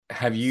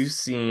Have you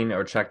seen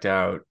or checked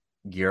out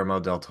Guillermo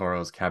del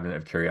Toro's Cabinet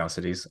of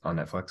Curiosities on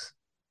Netflix?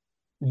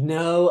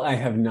 No, I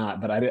have not,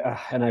 but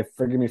and I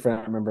forgive me for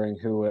not remembering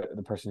who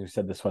the person who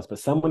said this was, but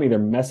someone either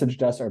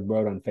messaged us or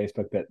wrote on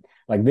Facebook that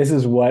like this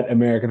is what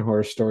American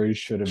Horror Stories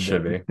should have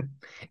Should been. be.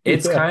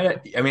 It's Yeah. kind of,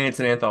 I mean, it's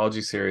an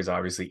anthology series,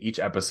 obviously. Each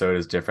episode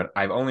is different.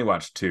 I've only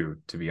watched two,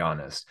 to be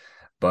honest,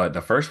 but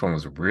the first one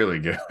was really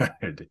good.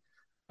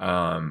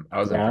 I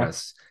was Yeah.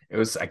 impressed. It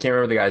was, I can't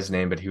remember the guy's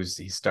name, but he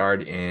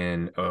starred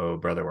in Oh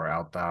Brother, Where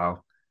Art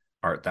Thou?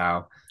 Art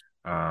Thou?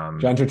 Um,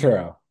 John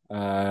Turturro.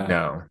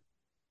 no,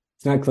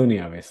 It's not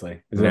Clooney,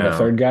 obviously. Is it the no.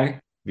 third guy?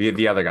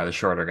 The other guy, the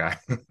shorter guy.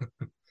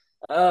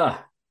 Uh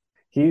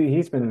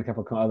he's been in a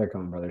couple other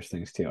Coen Brothers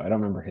things too. I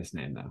don't remember his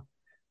name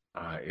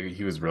though.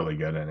 He was really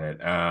good in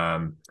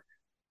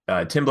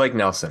it. Tim Blake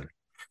Nelson.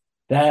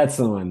 That's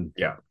the one.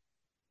 Yeah.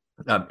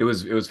 It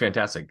was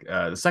fantastic.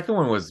 The second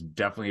one was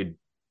definitely a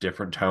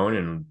different tone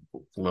and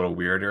a little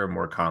weirder,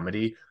 more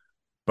comedy,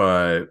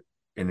 but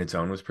in its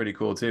own was pretty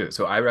cool too.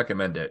 So I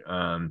recommend it.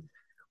 I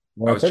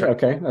Worth was it? trying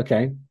Okay,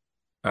 okay.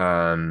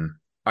 um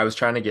I was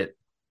trying to get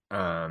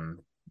um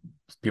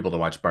people to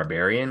watch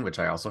Barbarian, which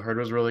I also heard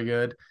was really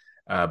good.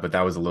 But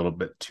that was a little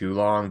bit too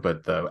long.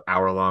 But the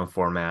hour-long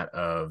format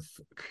of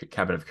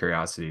Cabinet of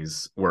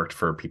Curiosities worked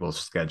for people's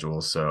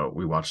schedules, so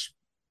we watched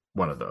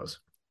one of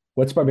those.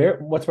 What's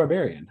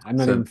Barbarian? I'm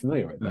not even So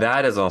familiar with that.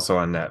 that is also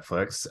on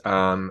Netflix.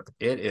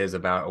 It is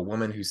about a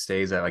woman who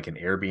stays at like an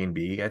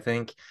Airbnb, I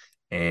think,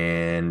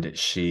 and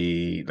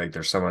she like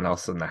there's someone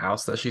else in the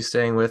house that she's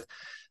staying with.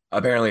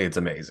 Apparently, it's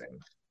amazing.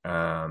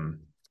 Um,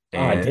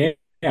 Ah, and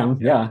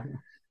damn. yeah, Yeah.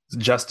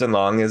 Justin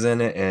Long is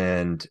in it,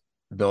 and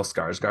Bill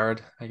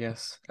Skarsgård, I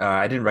guess.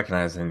 I didn't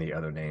recognize any of the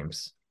other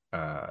names,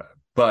 uh,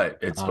 but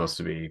it's Ah, supposed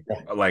to be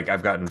like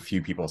I've gotten a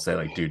few people say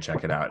like, "Dude,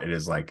 check it out." It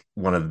is like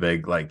one of the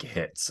big like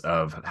hits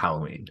of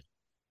Halloween.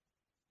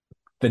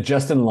 the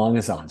Justin Long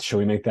is on. Should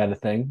we make that a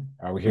thing?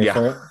 Are we here Yeah,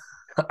 for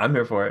it? I'm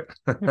here for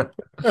it.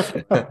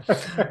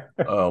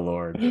 Oh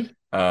Lord.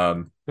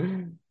 Um.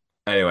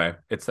 Anyway,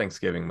 it's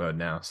Thanksgiving mode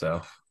now,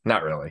 so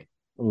not really.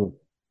 Ooh.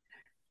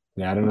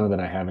 Yeah, I don't know that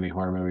I have any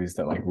horror movies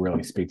that like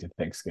really speak to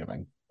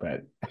Thanksgiving,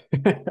 but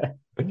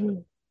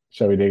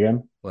shall we dig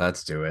in?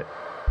 Let's do it.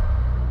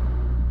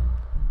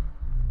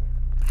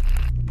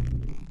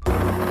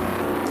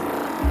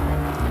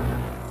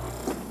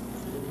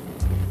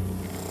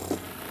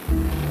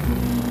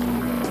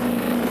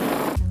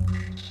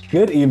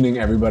 Good evening,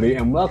 everybody,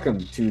 and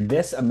welcome to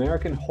This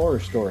American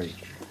Horror Story,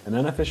 an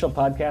unofficial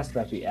podcast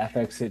about the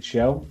FX hit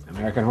show,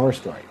 American Horror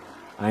Story.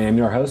 I am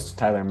your host,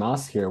 Tyler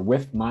Moss, here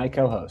with my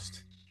co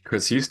host.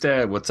 Chris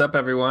Husted, what's up,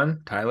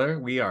 everyone? Tyler,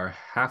 we are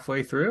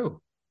halfway through.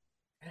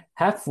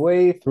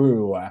 Halfway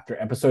through after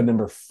episode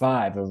number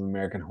 5 of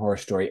American Horror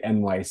Story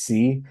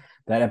NYC.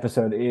 That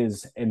episode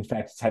is, in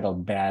fact,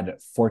 titled Bad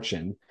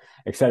Fortune.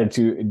 Excited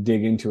to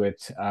dig into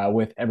it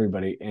with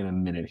everybody in a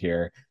minute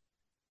here.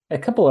 A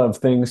couple of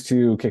things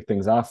to kick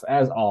things off.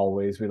 As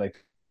always, we like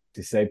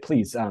to say,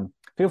 please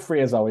feel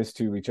free, as always,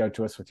 to reach out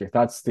to us with your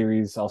thoughts,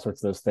 theories, all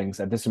sorts of those things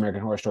at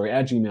thisamericanhorrorstory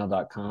at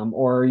gmail.com,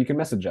 or you can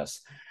message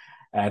us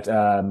at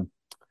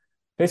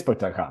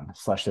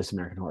facebook.com/This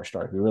American Horror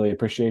Story. We really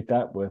appreciate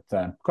that with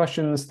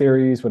questions,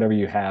 theories, whatever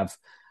you have.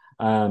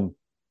 I'm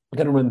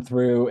going to run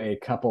through a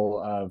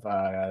couple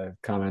of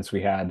comments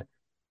we had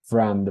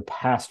from the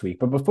past week.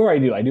 But before I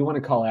do want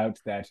to call out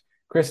that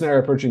Chris and I are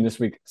approaching this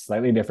week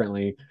slightly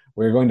differently.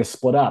 We're going to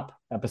split up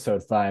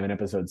episode 5 and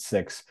episode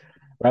 6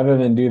 rather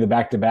than do the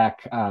back to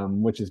back,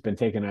 which has been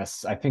taking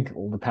us, I think,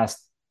 the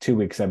past 2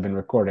 weeks. I've been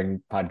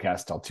recording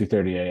podcast till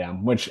 2:30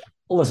 a.m., which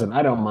listen,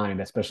 I don't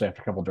mind, especially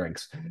after a couple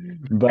drinks.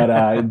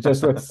 But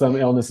just with some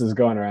illnesses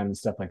going around and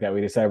stuff like that, we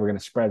decided we're going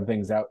to spread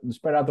things out,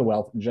 spread out the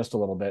wealth just a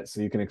little bit.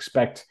 So you can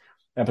expect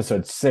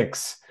episode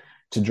 6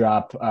 to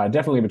drop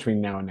definitely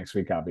between now and next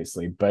week,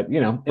 obviously. But, you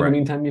know, in the Right.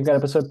 meantime, you've got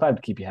episode 5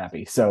 to keep you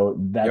happy. So Yep.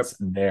 that's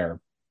there.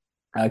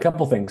 A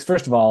couple things.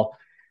 First of all,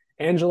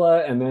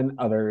 Angela and then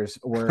others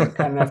were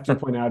kind enough to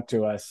point out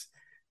to us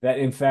that,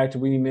 in fact,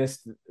 we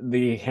missed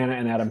the Hannah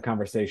and Adam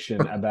conversation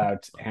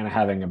about Hannah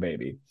having a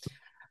baby.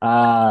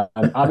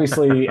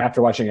 Obviously,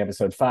 after watching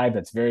episode 5,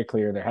 that's very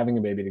clear. They're having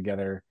a baby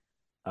together.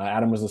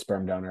 Adam was a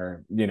sperm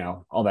donor, you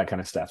know, all that kind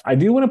of stuff. I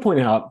do want to point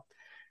out,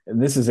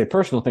 and this is a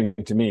personal thing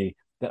to me,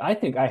 that I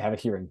think I have a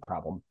hearing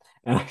problem.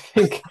 And I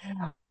think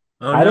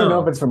Oh I don't know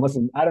if no. it's from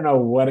listening. I don't know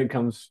what it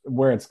comes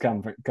where it's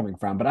coming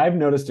from, but I've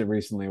noticed it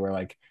recently where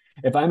like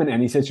if I'm in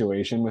any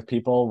situation with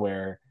people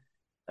where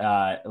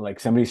like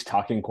somebody's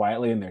talking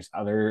quietly and there's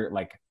other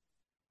like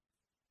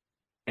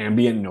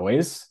ambient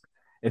noise,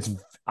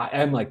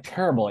 I'm like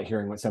terrible at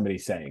hearing what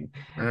somebody's saying.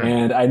 Mm.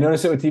 And I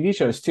notice it with TV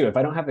shows too. If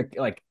I don't have the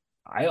like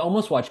I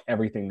almost watch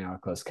everything now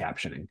with closed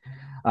captioning,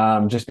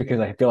 just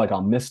because I feel like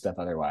I'll miss stuff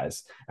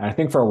otherwise. And I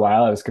think for a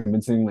while I was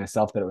convincing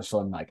myself that it was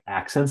from like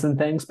accents and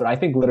things, but I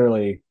think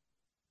literally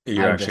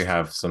You I actually just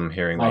have some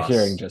hearing my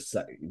hearing loss. just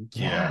Yeah.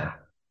 yeah.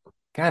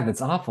 God,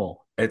 that's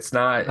awful. It's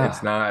Ah,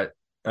 not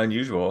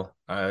unusual.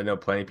 I know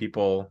plenty of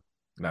people,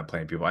 not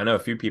plenty of people. I know a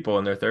few people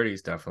in their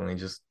 30s definitely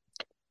just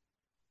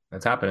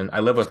That's happening.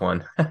 I live with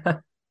one.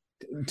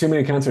 Too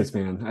many concerts,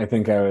 man. I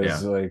think I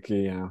was Yeah. like,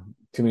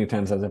 too many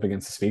times I was up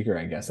against the speaker,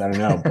 I guess. I don't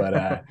know,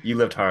 but You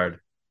lived hard.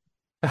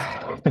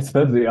 it's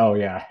the, oh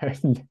yeah.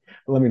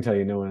 Let me tell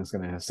you, no one is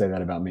gonna say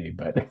that about me,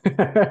 but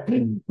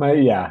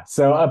yeah.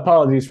 So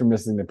apologies for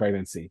missing the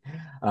pregnancy.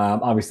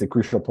 Obviously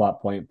crucial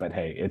plot point, but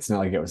hey, it's not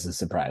like it was a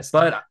surprise.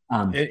 But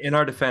Um, in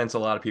our defense, a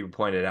lot of people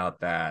pointed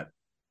out that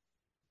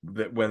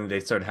when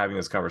they started having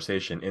this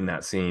conversation in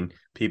that scene,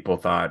 people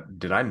thought,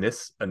 did I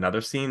miss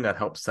another scene that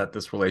helped set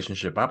this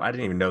relationship up? I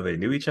didn't even know they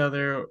knew each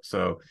other.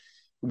 So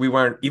we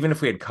weren't, even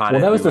if we had caught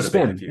well, that it, we was the would have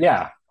been spin. confused.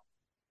 Yeah.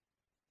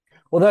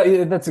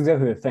 Well, that's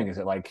exactly the thing. Is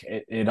it like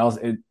it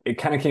also it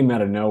kind of came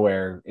out of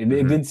nowhere. It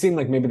Mm-hmm. did seem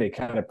like maybe they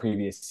cut a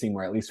previous scene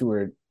where at least we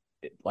were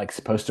like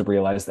supposed to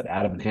realize that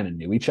Adam and Hannah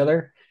knew each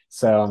other.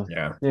 So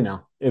Yeah.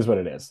 is what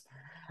it is.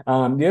 The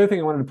other thing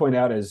I wanted to point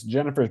out is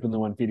Jennifer's been the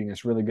one feeding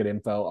us really good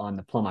info on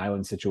the Plum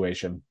Island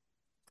situation,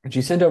 and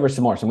she sent over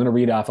some more. So I'm going to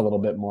read off a little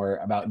bit more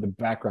about the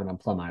background on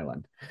Plum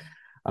Island,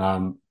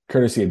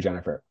 courtesy of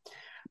Jennifer.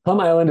 Plum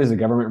Island is a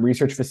government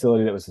research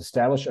facility that was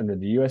established under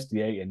the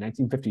USDA in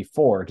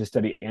 1954 to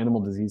study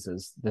animal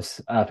diseases. This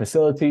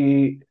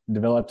facility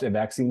developed a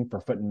vaccine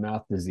for foot and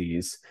mouth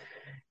disease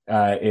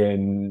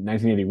in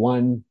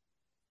 1981.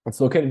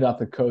 It's located off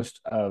the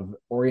coast of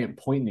Orient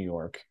Point, New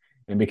York,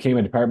 and became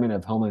a Department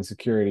of Homeland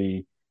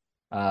Security,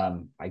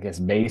 I guess,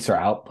 base or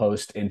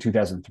outpost in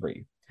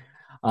 2003.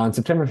 On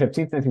September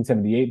 15th,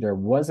 1978, there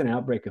was an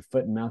outbreak of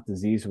foot and mouth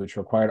disease, which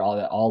required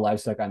all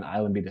livestock on the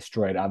island be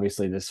destroyed.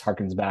 Obviously, this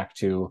harkens back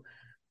to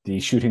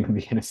the shooting of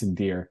the innocent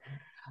deer.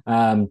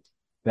 Um,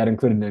 that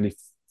included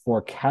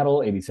 94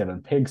 cattle,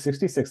 87 pigs,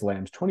 66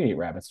 lambs, 28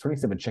 rabbits,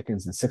 27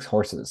 chickens, and 6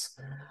 horses.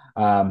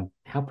 How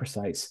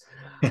precise.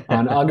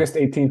 On August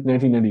 18th,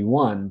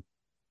 1991,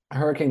 a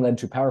hurricane led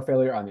to power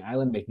failure on the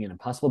island, making it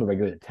impossible to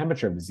regulate the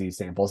temperature of disease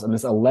samples, and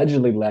this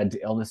allegedly led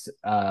to illness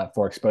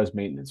for exposed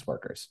maintenance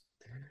workers,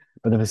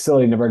 but the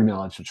facility never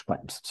acknowledged such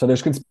claims. So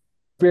there's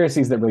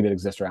conspiracies that really did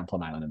exist around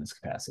Plum Island in this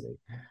capacity.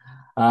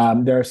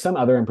 There are some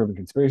other unproven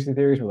conspiracy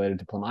theories related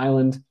to Plum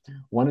Island.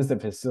 One is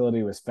that the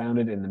facility was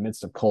founded in the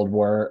midst of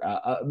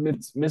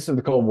midst of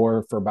the Cold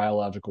War for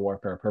biological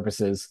warfare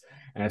purposes,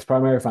 and its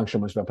primary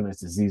function was to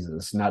weaponize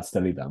diseases, not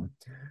study them.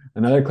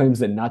 Another claims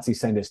that Nazi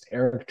scientist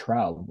Erich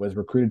Traub was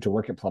recruited to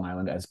work at Plum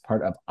Island as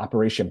part of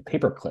Operation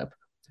Paperclip,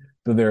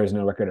 though there is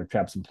no record of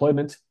Traub's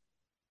employment.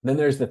 Then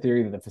there's the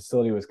theory that the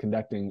facility was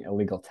conducting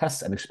illegal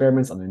tests and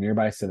experiments on the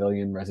nearby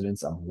civilian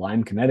residents of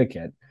Lyme,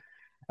 Connecticut.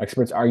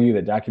 Experts argue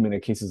that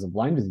documented cases of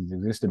Lyme disease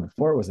existed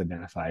before it was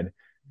identified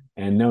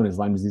and known as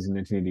Lyme disease in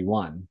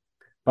 1981.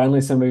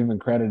 Finally, some have even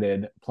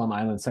credited Plum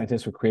Island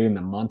scientists with creating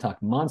the Montauk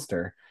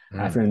Monster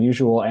after an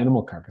unusual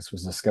animal carcass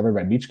was discovered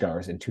by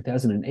beachgoers in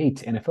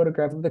 2008, and a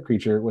photograph of the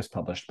creature was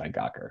published by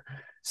Gawker.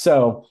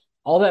 So,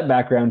 all that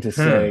background to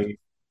say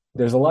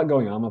there's a lot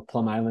going on with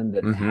Plum Island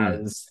that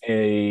has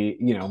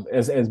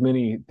as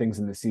many things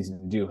in the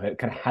season do. It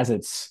kind of has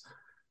its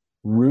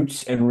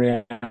roots in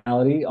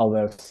reality,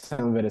 although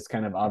some of it is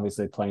kind of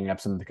obviously playing up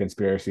some of the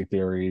conspiracy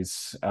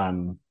theories. I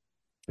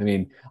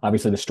mean,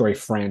 obviously the story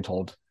Fran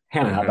told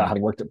Hannah about how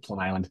he worked at Plum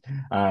Island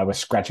was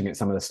scratching at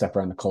some of the stuff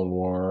around the Cold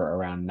War,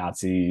 around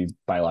Nazi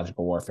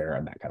biological warfare,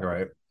 and that kind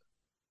of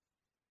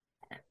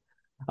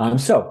thing.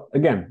 So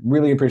again,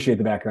 really appreciate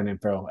the background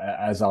info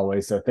as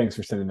always. So thanks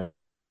for sending that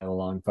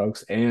along,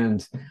 folks.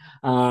 And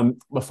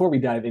before we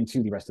dive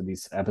into the rest of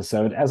this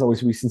episode, as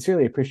always, we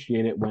sincerely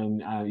appreciate it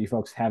when you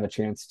folks have a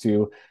chance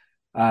to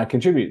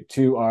contribute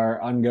to our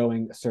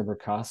ongoing server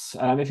costs.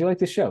 If you like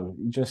the show,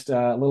 just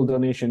a little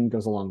donation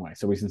goes a long way.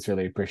 So we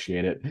sincerely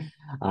appreciate it.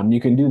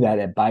 You can do that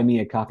at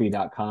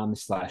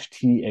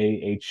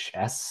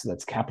buymeacoffee.com/TAHS.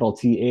 That's capital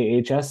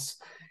TAHS.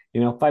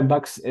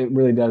 $5, it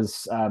really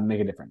does make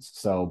a difference.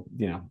 So,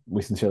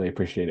 we sincerely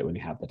appreciate it when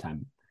you have the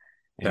time.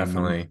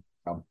 Definitely.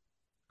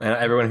 And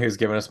everyone who's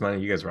given us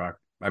money, you guys rock.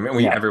 I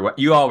mean, everyone,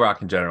 you all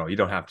rock in general. You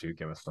don't have to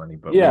give us money,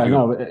 but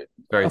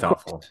very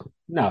thoughtful.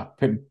 No,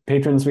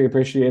 patrons, we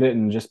appreciate it,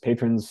 and just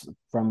patrons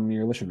from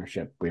your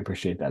listenership, we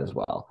appreciate that as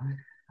well.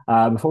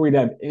 Before we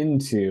dive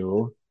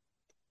into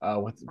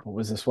what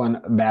was this one?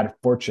 Bad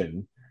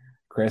Fortune.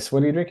 Chris,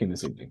 what are you drinking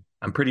this evening?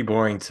 I'm pretty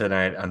boring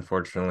tonight,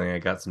 unfortunately. I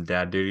got some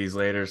dad duties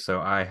later,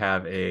 so I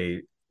have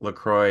a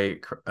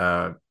LaCroix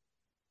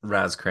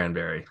Raz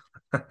Cranberry.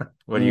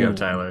 What do you have,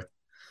 Tyler?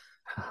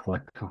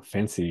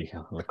 Fancy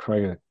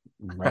LaCroix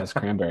Raz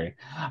Cranberry.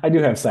 I do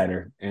have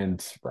cider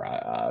and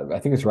I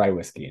think it's rye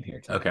whiskey in here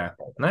too. Okay,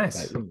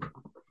 nice.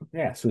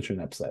 Yeah, switching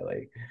up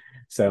slightly.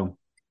 So,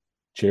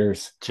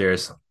 cheers.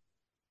 Cheers.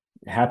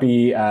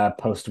 Happy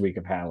post week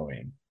of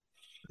Halloween.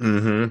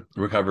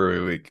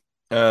 Recovery week.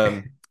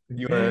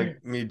 You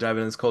want me to dive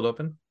in this cold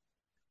open?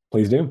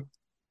 Please do.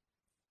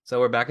 So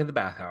we're back at the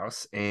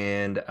bathhouse,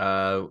 and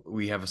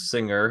we have a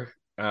singer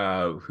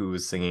who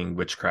is singing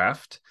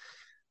Witchcraft.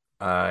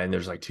 And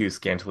there's like 2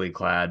 scantily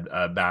clad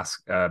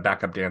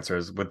backup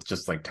dancers with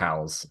just like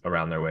towels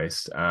around their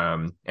waist.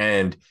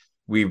 And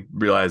we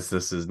realize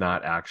this is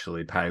not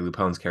actually Patti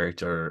LuPone's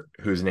character,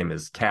 whose name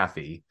is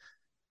Kathy.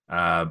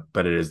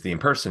 but it is the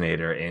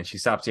impersonator, and she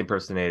stops the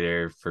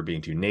impersonator for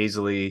being too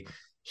nasally.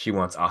 She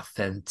wants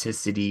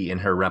authenticity in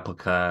her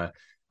replica,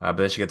 but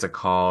then she gets a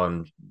call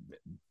and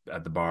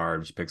at the bar,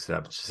 and she picks it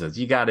up. And she says,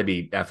 "You got to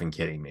be effing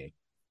kidding me!"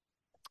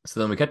 So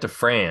then we cut to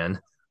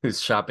Fran,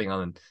 who's shopping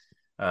on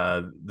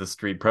the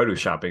street, produce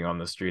shopping on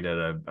the street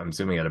I'm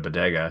assuming at a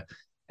bodega,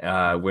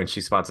 when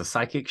she spots a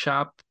psychic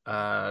shop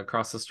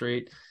across the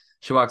street.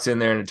 She walks in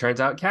there, and it turns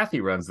out Kathy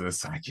runs this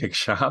psychic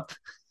shop.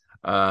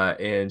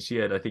 And she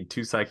had, I think,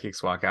 2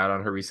 psychics walk out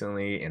on her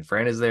recently, and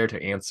Fran is there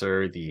to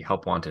answer the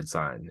help wanted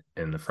sign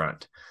in the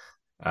front.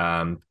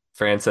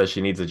 Fran says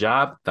she needs a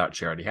job. Thought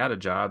she already had a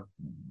job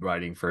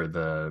writing for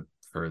the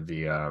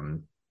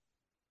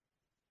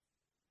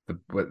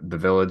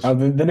village. Oh,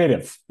 the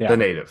native. Yeah. The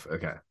native.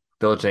 Okay.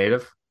 Village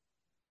native.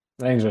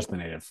 I think it's just the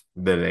native.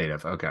 The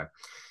native. Okay.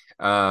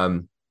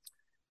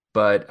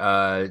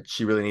 But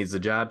she really needs the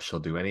job. She'll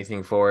do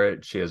anything for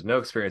it. She has no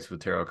experience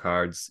with tarot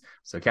cards.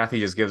 So Kathy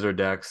just gives her a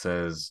deck,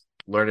 says,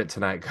 learn it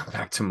tonight, come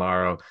back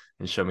tomorrow,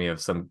 and show me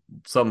of some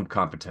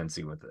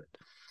competency with it.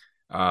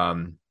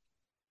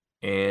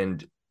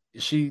 And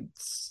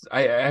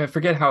I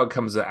forget how it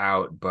comes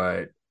out,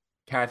 but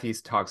Kathy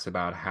talks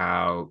about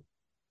how,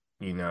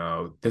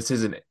 this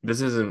isn't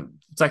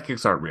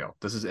psychics aren't real.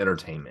 This is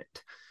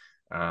entertainment.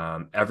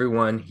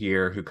 Everyone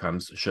here who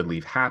comes should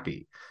leave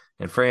happy.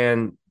 And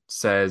Fran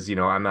says,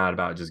 I'm not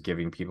about just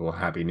giving people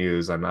happy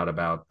news. I'm not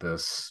about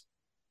this,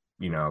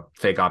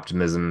 fake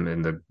optimism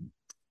in the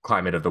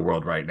climate of the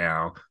world right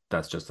now.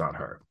 That's just not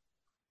her.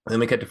 And then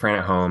we get to Fran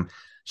at home.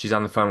 She's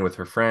on the phone with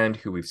her friend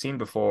who we've seen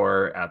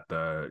before at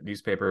the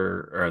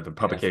newspaper or the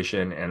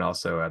publication, and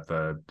also at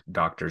the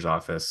doctor's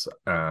office,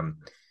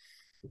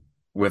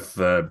 with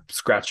the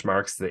scratch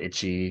marks, the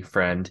itchy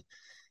friend.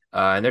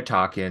 And they're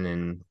talking,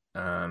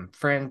 and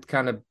Fran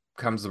kind of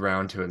comes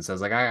around to it and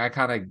says, like,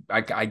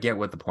 I get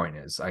what the point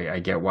is. I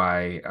get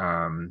why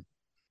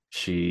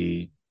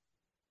she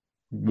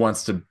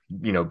wants to,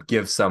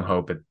 give some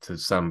hope to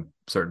some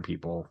certain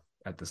people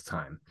at this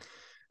time.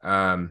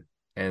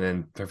 And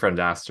then her friend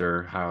asked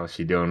her how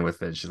she's doing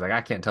with it. She's like, I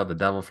can't tell the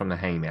devil from the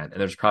hangman.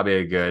 And there's probably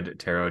a good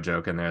tarot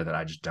joke in there that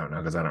I just don't know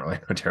because I don't really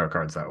know tarot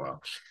cards that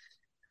well.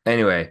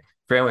 Anyway,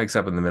 Fran wakes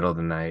up in the middle of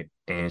the night,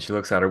 and she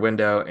looks out her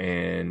window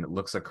and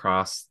looks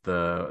across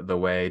the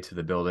way to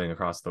the building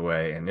across the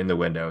way. And in the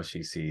window,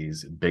 she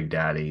sees Big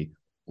Daddy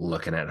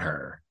looking at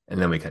her.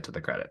 And then we cut to the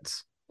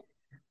credits.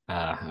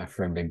 My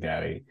friend Big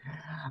Daddy.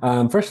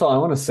 First of all, I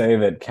want to say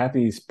that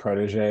Kathy's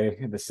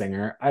protege, the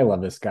singer, I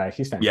love this guy.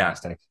 He's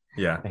fantastic.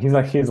 Yeah. He's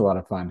a lot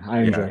of fun. I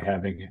enjoy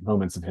having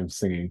moments of him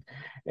singing.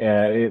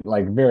 It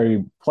like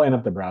very playing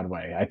up the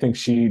Broadway. I think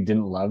she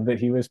didn't love that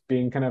he was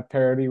being kind of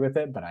parody with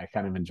it, but I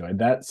kind of enjoyed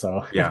that.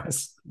 So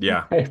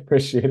yeah, I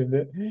appreciated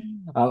it.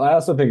 I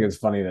also think it's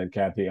funny that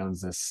Kathy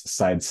owns this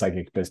side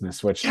psychic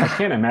business, which I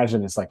can't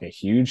imagine is like a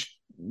huge,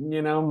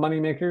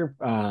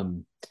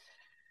 moneymaker.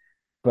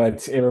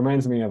 But it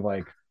reminds me of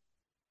like,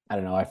 I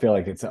don't know. I feel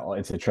like it's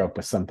a trope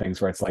with some things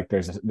where it's like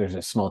there's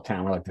a small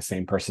town where like the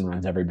same person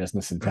runs every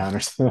business in town or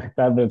something like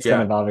that. But it's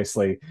kind of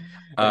obviously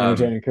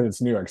entertaining because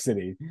it's New York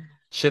City.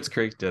 Schitt's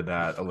Creek did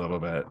that a little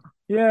bit.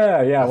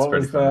 Yeah. That's what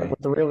was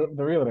with the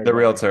realtor? The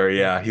realtor,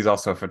 yeah. He's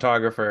also a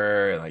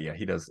photographer. Like, yeah,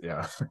 he does.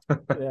 Yeah. Yeah,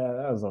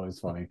 that was always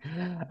funny.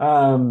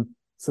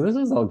 So this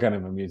is all kind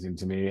of amusing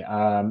to me.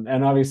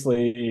 And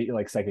obviously,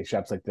 like psychic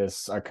shops like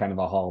this are kind of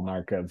a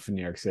hallmark of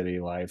New York City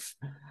life.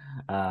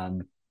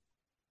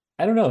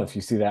 I don't know if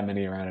you see that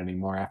many around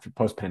anymore after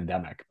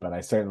post-pandemic, but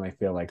I certainly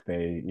feel like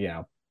they,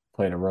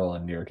 played a role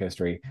in New York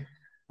history.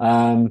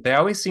 They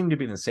always seem to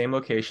be in the same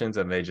locations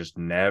and they just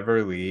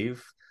never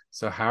leave.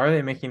 So how are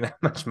they making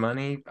that much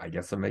money? I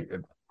guess maybe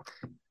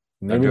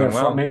they're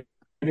well.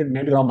 Maybe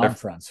they're all mob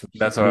fronts.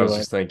 That's what I was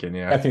just thinking.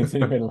 Yeah, I think they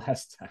made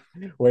last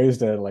time ways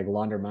to like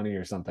launder money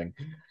or something.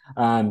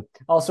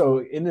 Also,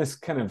 in this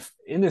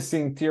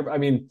scene, I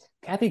mean,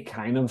 Kathy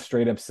kind of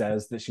straight up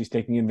says that she's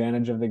taking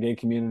advantage of the gay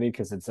community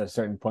because it's a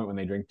certain point when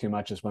they drink too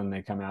much is when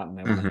they come out and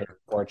they want to pay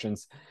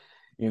fortunes.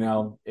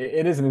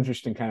 It is an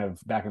interesting kind of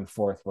back and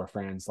forth where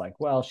Fran's like,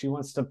 well, she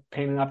wants to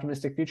paint an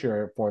optimistic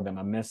future for them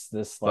amidst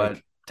this like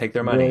but take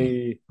their money.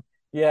 Really,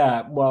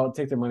 yeah, well,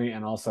 take their money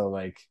and also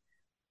like.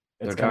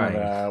 It's kind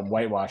of a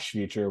whitewash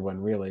future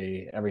when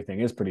really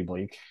everything is pretty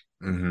bleak.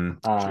 True,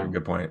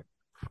 good point.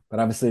 But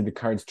obviously the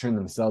cards turn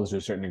themselves to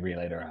a certain degree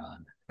later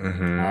on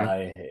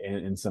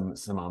in some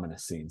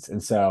ominous scenes.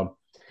 And so,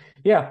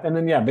 and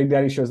then Big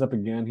Daddy shows up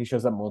again. He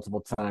shows up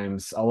multiple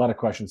times. A lot of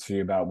questions for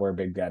you about where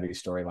Big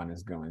Daddy's storyline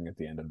is going at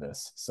the end of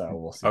this. So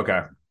we'll see.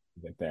 Okay.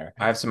 Get there.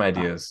 I have some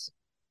ideas.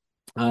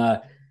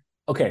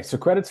 Okay, so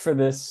credits for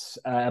this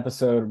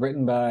episode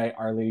written by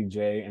Arlie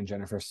J. and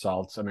Jennifer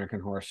Saltz, American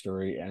Horror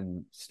Story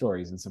and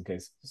Stories in some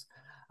cases,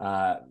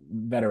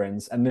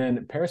 veterans. And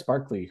then Paris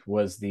Barkley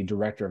was the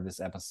director of this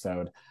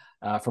episode.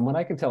 From what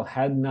I can tell,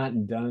 had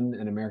not done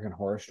an American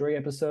Horror Story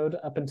episode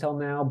up until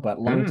now, but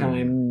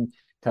longtime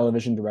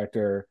television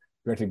director,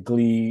 directed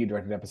Glee,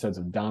 directed episodes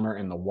of Dahmer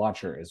and The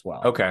Watcher as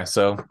well. Okay,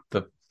 so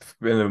in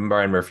the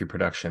Brian Murphy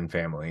production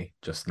family,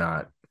 just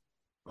not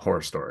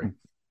Horror Story.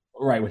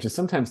 Right, which is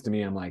sometimes to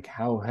me, I'm like,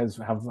 how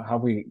are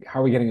we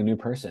getting a new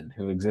person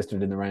who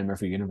existed in the Ryan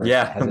Murphy universe that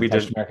Yeah, hasn't we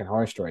touched didn't. American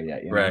Horror Story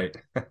yet, you know? Right.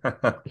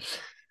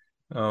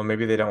 Oh,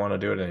 maybe they don't want to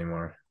do it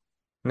anymore.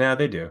 No,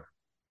 they do.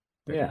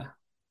 They do. Yeah.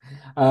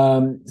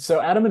 So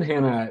Adam and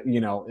Hannah,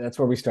 that's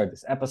where we start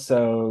this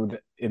episode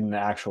in the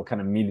actual kind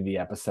of meat of the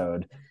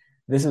episode.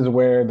 This is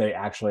where they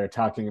actually are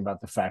talking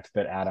about the fact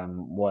that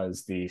Adam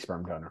was the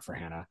sperm donor for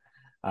Hannah.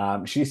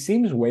 She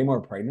seems way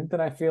more pregnant than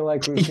I feel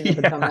like we've seen up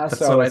until Yeah, now. that's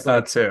So what I it's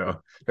thought like, too.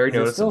 Very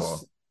is it still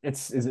noticeable.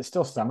 is it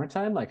still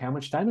summertime? Like how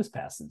much time has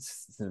passed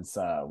since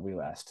we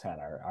last had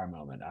our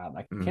moment? I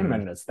can't Hmm.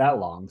 imagine it's that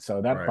long.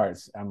 So that Right.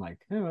 part's I'm like,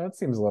 that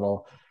seems a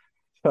little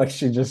like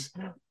she just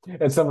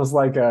it's almost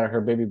like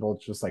her baby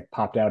bolt just like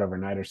popped out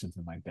overnight or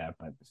something like that.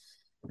 But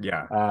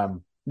Yeah.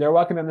 they're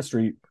walking down the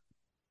street.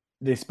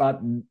 They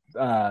spot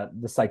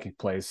the psychic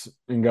place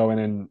and go in,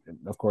 and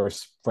of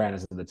course Fran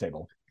is at the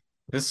table.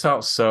 This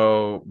felt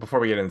so, before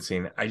we get in the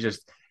scene,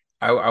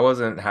 I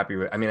wasn't happy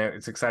with, I mean,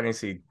 it's exciting to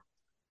see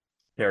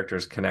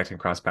characters connect and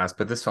cross paths,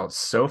 but this felt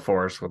so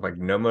forced with like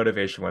no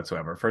motivation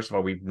whatsoever. First of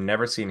all, we've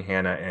never seen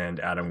Hannah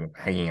and Adam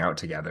hanging out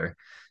together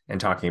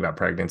and talking about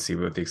pregnancy,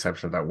 with the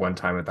exception of that one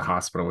time at the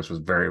hospital, which was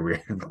very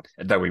weird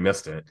that we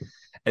missed it.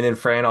 And then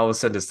Fran all of a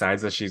sudden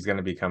decides that she's going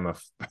to become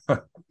a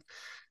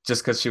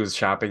just because she was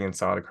shopping and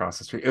saw it across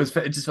the street.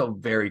 It just felt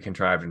very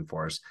contrived and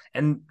forced.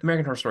 And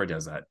American Horror Story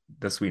does that.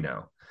 This we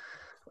know.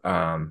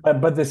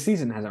 But the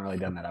season hasn't really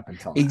done that up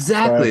until now.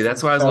 Exactly.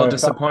 That's why I was a So little it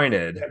felt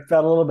disappointed. it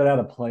felt a little bit out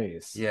of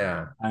place,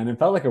 Yeah. and it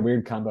felt like a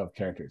weird combo of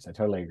characters. I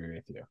totally agree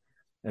with you.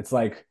 It's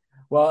like,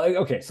 well,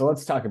 okay, so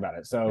let's talk about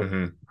it. So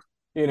Hmm.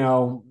 you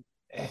know,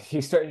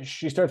 she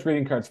starts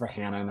reading cards for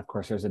Hannah, and of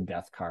course there's a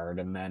death card,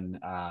 and then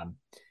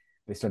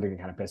they start to get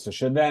kind of pissed.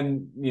 So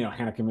then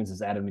Hannah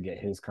convinces Adam to get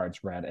his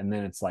cards read, and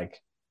then it's like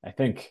I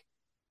think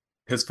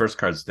His first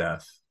card's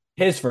death.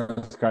 his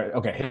first card.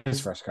 Okay, his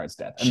first card's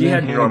death, and She then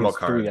had Hannah normal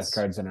gets three death cards.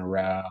 cards in a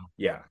row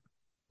Yeah.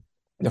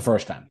 the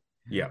first time.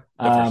 Yeah.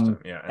 The first time.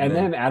 Yeah. And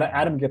then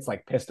Adam gets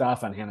like pissed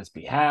off on Hannah's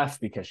behalf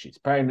because she's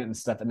pregnant and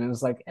stuff. And then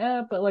it's like,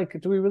 but like,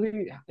 do we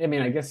really? I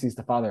mean, I guess he's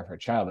the father of her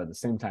child. But at the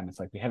same time, it's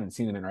like we haven't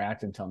seen them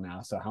interact until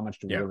now. So how much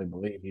do we Yeah. really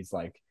believe he's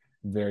like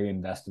very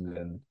invested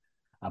in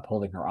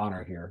upholding her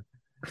honor here?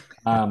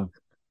 Um,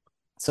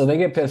 so they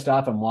get pissed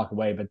off and walk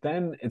away. But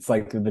then it's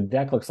like the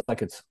deck looks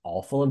like it's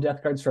all full of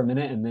death cards for a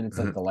minute, and then it's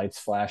like Mhm. the lights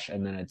flash,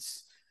 and then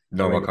it's the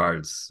Normal regular.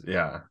 cards.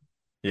 Yeah.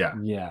 Yeah.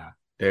 Yeah.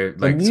 They're The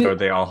like, so mu- are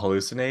they all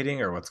hallucinating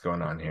or what's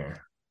going on here?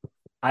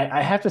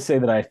 I have to say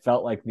that I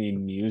felt like the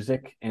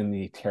music in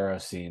the tarot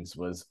scenes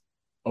was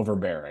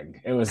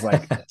overbearing. It was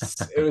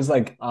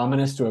like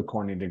ominous to a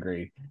corny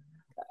degree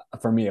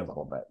for me a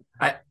little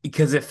bit.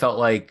 Because it felt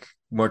like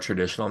more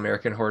traditional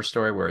American Horror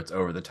Story where it's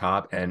over the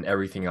top, and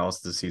everything else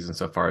this season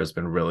so far has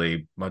been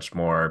really much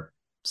more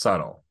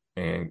subtle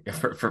and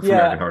for American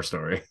Yeah, Horror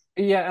Story.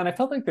 yeah, and I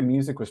felt like the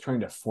music was trying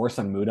to force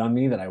a mood on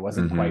me that I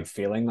wasn't Hmm. quite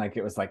feeling. Like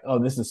it was like, oh,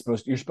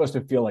 you're supposed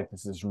to feel like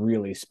this is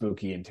really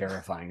spooky and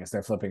terrifying as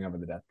they're flipping over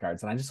the death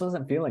cards, and I just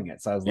wasn't feeling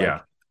it. So I was like,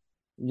 Yeah.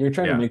 you're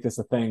trying to Yeah. make this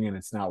a thing, and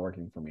it's not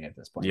working for me at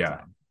this point in Yeah.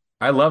 time.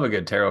 I love a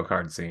good tarot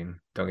card scene.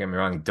 Don't get me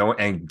wrong. Don't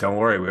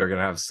worry, we're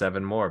gonna have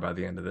 7 more by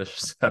the end of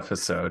this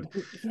episode.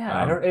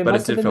 Yeah, I don't. But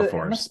it did feel It must have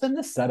forced. been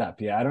the setup.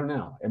 Yeah, I don't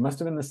know. It must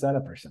have been the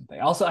setup or something.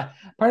 Also,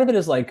 part of it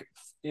is like,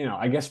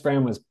 I guess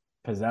Fran was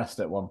possessed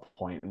at one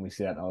point, and we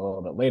see that a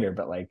little bit later.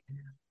 But like,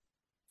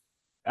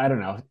 I don't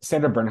know,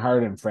 Sandra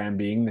Bernhard and Fran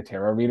being the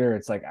tarot reader,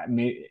 it's like I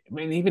mean,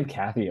 even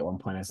Kathy at one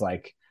point is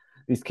like,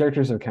 these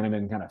characters have kind of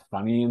been kind of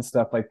funny and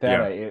stuff like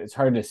that. Yeah. It's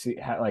hard to see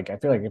how, like, I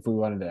feel like if we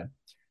wanted to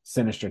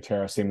sinister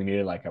tarot scene, we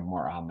needed like a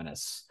more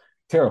ominous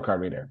tarot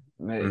card reader.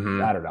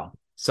 Hmm. I don't know.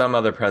 Some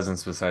other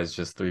presence besides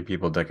just 3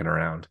 people dicking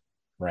around.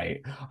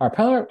 Right. Our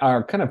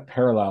kind of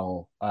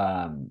parallel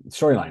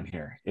storyline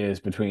here is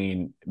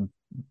between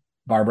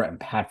Barbara and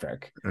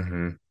Patrick.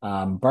 Hmm.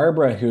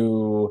 Barbara,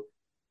 who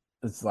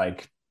is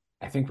like,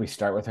 I think we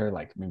start with her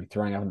like maybe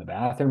throwing up in the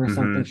bathroom or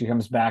something. Hmm. She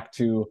comes back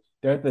to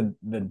they're at the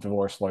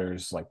divorce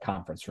lawyers like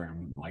conference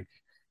room, like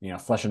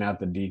fleshing out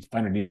the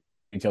finer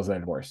details of the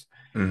divorce.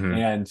 Hmm.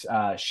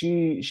 And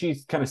she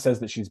kind of says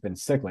that she's been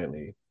sick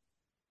lately.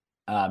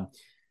 Um,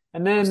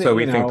 and then So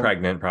we think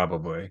pregnant,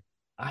 probably.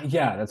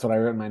 yeah, that's what I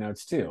wrote in my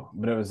notes too.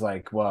 But it was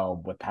like,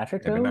 well, with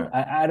Patrick Maybe though, not.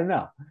 I don't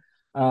know.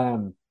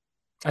 Um,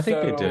 I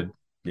think they so did.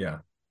 Yeah.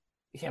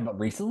 yeah, but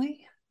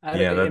recently, Yeah, I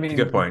that's a good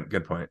mean, point.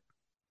 Good point.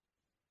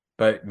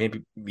 But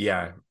maybe,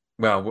 yeah.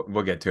 Well,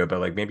 we'll get to it, but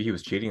like maybe he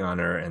was cheating on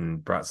her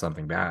and brought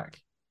something back.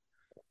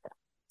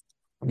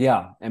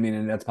 yeah, I mean,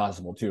 and that's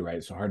possible too,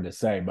 right? So hard to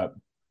say, but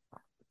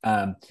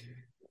um,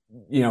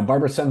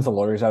 Barbara sends the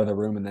lawyers out of the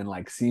room and then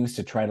like seems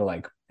to try to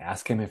like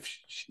ask him if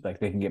like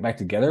they can get back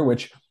together,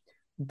 which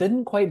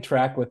didn't quite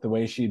track with the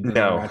way she'd been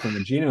No, interacting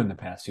with Gino in the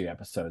past few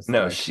episodes.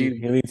 no, Like he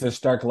leads a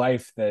stark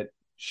life that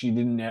she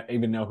didn't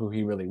even know who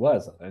he really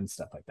was and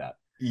stuff like that.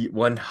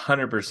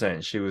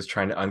 100%. She was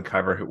trying to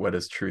uncover what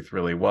his truth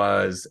really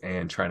was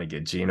and trying to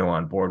get Gino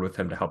on board with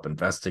him to help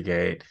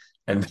investigate.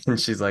 And then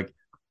she's like,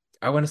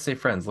 I want to stay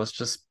friends. Let's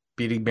just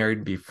be married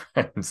and be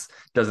friends.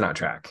 Does not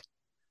track.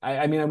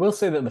 I mean, I will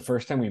say that the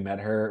first time we met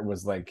her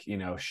was like,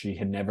 she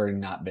had never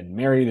not been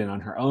married and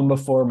on her own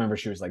before. Remember,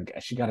 she was like,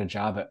 she got a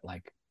job at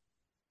like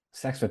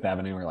Sex Fifth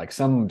Avenue or like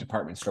some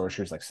department store.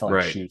 She was like selling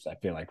Right. shoes, I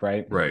feel like,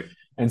 right? Right.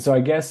 And so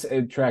I guess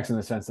it tracks in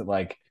the sense that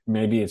like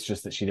maybe it's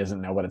just that she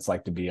doesn't know what it's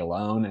like to be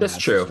alone, and That's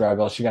that's the true.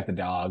 struggle. She got the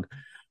dog,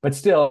 but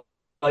still,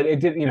 like it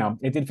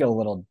did feel a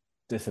little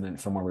dissonant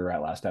from where we were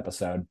at last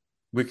episode.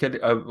 We could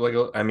like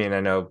I mean, I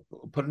know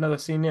put another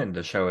scene in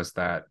to show us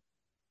that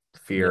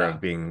fear of Yeah,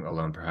 being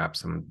alone,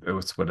 perhaps, and it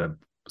was would have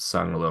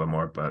sung a little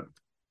more, but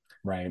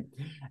right.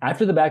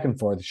 After the back and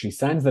forth, she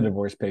signs the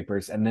divorce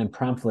papers and then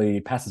promptly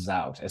passes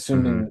out, mm-hmm,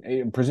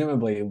 assuming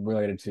presumably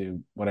related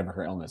to whatever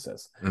her illness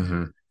is.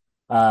 mm-hmm.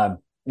 Uh,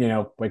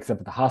 wakes up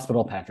at the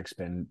hospital. Patrick's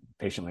been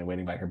patiently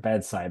waiting by her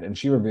bedside, and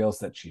she reveals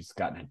that she's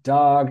gotten a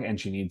dog and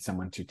she needs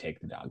someone to take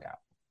the dog out.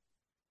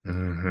 So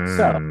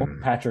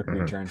Mm-hmm. Patrick Mm-hmm.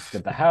 returns to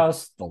the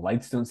house. The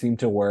lights don't seem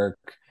to work.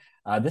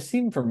 This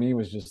scene for me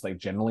was just like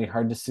generally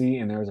hard to see,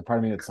 and there was a part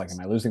of me that's like, "Am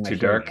I losing my Too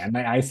hearing dark. and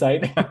my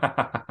eyesight?"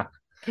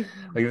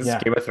 Like this is Yeah,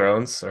 Game of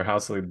Thrones or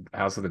House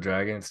of the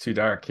Dragon. It's too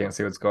dark. Can't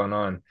see what's going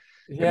on.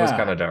 It was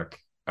kind yeah. of dark.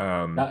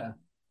 Uh,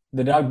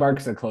 the dog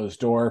barks at a closed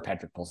door.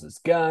 Patrick pulls his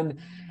gun,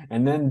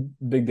 and then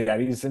Big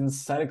Daddy's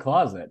inside a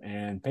closet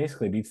and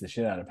basically beats the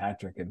shit out of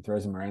Patrick and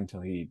throws him around until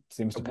he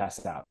seems to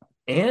pass out.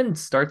 and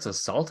starts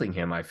assaulting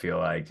him. I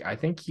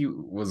think he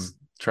was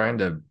trying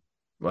to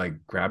like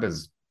grab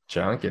his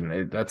junk,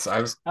 and that's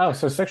I was Oh,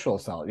 so sexual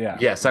assault. Yeah,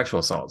 yeah,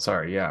 sexual assault.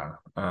 Sorry, yeah,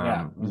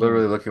 yeah.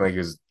 literally looking like he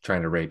was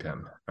trying to rape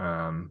him,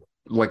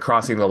 like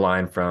crossing the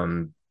line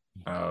from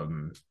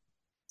um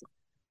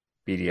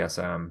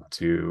BDSM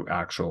to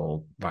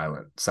actual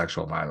violent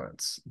sexual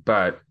violence,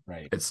 but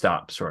Right. it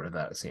stopped short of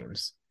that. It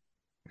seems.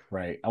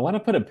 Right. I want to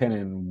put a pin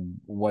in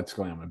what's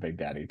going on with Big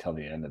Daddy till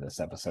the end of this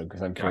episode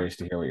because I'm Okay. curious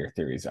to hear what your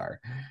theories are.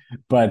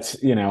 But,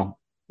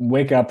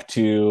 wake up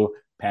to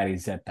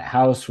Patty's at the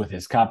house with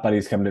his cop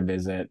buddies come to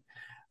visit.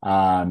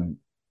 Um,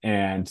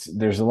 and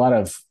there's a lot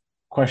of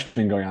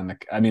questioning going on.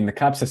 I mean, the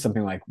cop says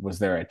something like, was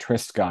there a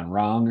tryst gone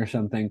wrong or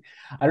something?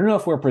 I don't know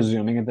if we're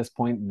presuming at this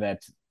point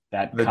that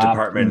that The cop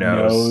department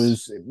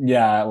knows. knows.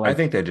 Yeah, I like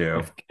think they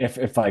do.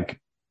 if like,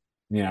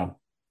 you know,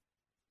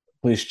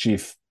 police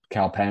chief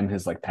Cal Penn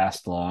has like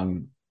passed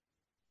along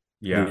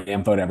Yeah. the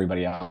info to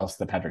everybody else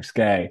that Patrick's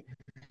gay.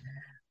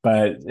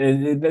 But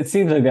it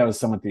seems like that was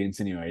somewhat the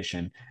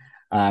insinuation.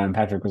 And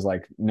Patrick was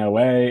like, "No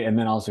way." And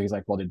then also he's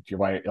like, "Well, did your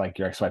wife, like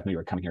your ex-wife, know you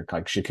were coming here?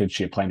 Like, she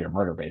had planned your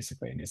murder,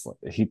 basically." And he's like,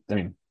 I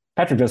mean,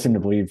 Patrick does seem to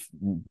believe,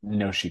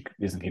 no, she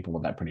isn't capable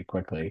of that pretty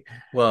quickly.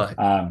 Well,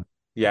 Um,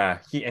 yeah.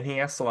 He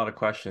asks a lot of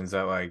questions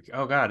that like,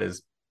 oh God,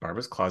 is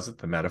Barbara's closet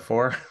the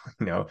metaphor?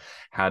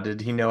 How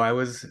did he know I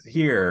was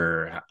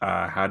here?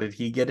 How did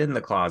he get in the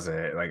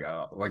closet?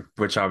 Like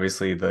which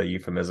obviously the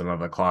euphemism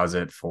of a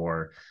closet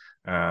for,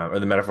 or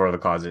the metaphor of the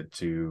closet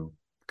to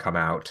come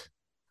out,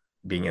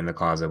 being in the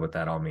closet, what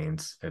that all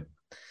means. It's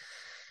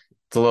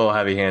a little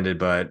heavy handed,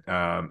 but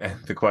and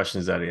the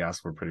questions that he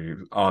asked were pretty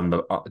on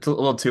the. It's a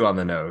little too on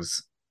the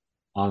nose.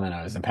 on the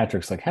nose, and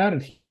Patrick's like, "How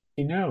did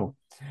he know?"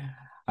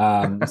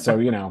 So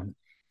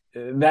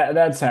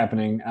that's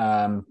happening.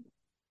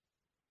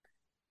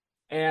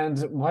 And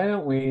why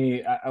don't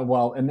we?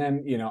 Well, and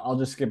then I'll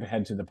just skip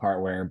ahead to the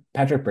part where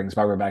Patrick brings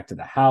Barbara back to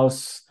the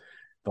house.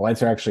 The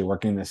lights are actually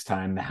working this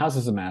time. The house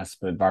is a mess,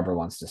 but Barbara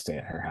wants to stay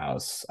at her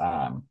house.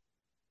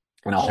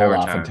 And I'll hold Shower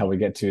off until time. we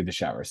get to the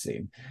shower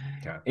scene.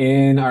 Okay.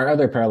 In our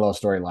other parallel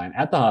storyline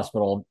at the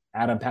hospital,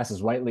 Adam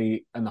passes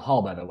Whiteley in the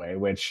hall, by the way,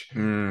 which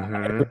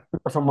Mm-hmm.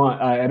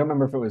 I don't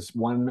remember if it was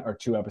 1 or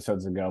 2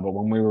 episodes ago, but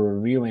when we were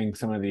reviewing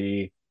some of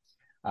the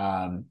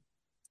um,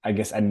 I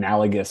guess,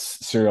 analogous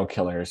serial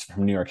killers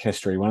from New York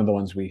history. One of the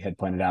ones we had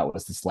pointed out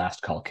was this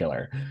Last Call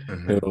Killer,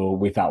 Mm-hmm. who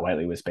we thought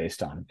Whiteley was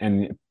based on.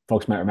 And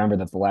folks might remember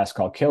that the Last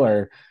Call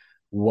Killer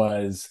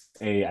was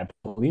I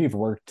believe,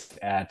 worked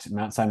at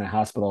Mount Sinai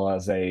Hospital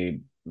as like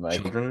in the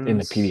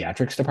Children's.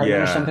 pediatrics department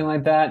or Yeah, something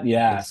like that. I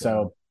Yeah. think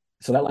so.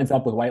 So that lines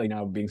up with Whiteley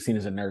now being seen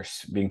as a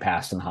nurse being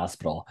passed in the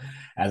hospital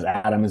as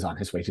Adam is on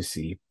his way to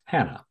see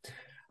Hannah.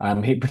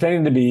 He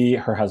pretending to be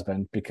her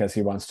husband because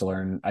he wants to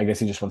learn. I guess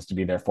he just wants to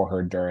be there for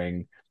her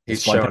during He's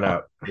this blood showing panel,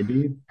 up.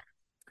 maybe,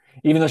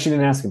 even though she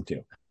didn't ask him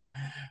to.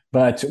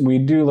 But we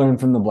do learn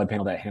from the blood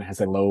panel that Hannah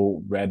has a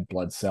low red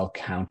blood cell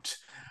count,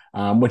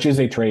 which is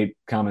a trait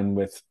common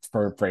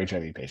for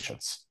HIV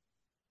patients.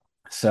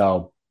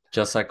 So,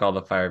 Just like all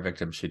the fire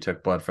victims she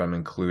took blood from,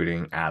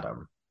 including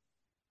Adam.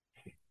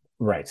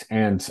 right,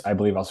 and I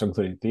believe also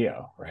including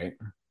Theo, right?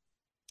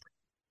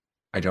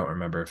 I don't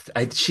remember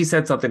if she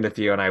said something to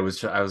Theo, and I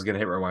was gonna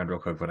hit rewind real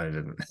quick, but I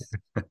didn't.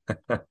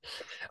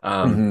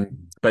 um, Mm-hmm.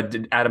 but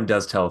Adam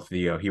does tell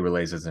Theo. He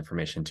relays his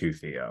information to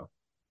Theo.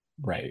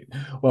 Right.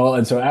 Well,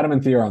 and so Adam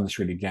and Theo are on the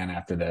street again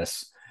after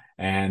this.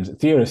 And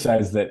Theo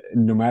decides that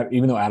no matter,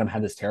 even though Adam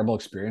had this terrible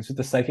experience with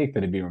the psychic, that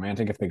it'd be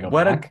romantic if they go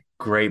What a back.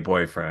 great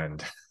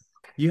boyfriend!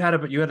 You had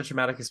a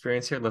traumatic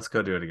experience here. Let's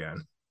go do it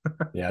again.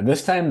 Yeah,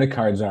 this time the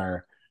cards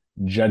are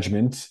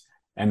judgment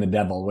and the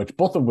devil, which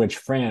both of which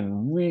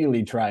Fran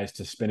really tries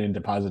to spin into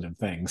positive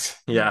things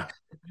Yeah.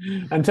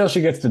 until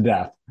she gets to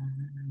death.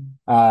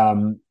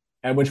 Um,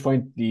 at which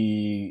point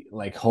the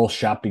like whole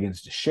shop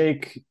begins to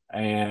shake,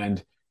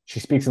 and she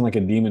speaks in like a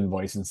demon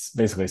voice and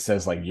basically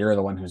says like you're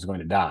the one who's going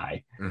to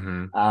die.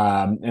 Hmm.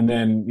 And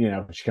then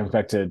she comes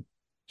back to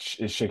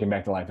is shaken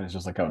back to life, and it's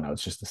just like, oh no,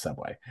 it's just the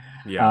subway.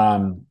 Yeah.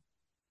 Um,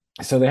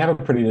 so they have a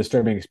pretty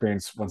disturbing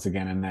experience once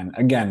again, and then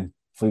again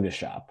flee the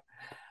shop.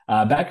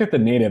 Back at the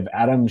native,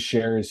 Adam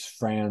shares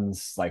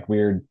Fran's like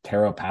weird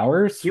tarot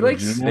powers He with like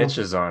Gino.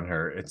 snitches on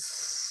her.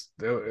 He's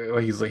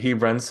like he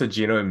runs to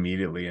Gino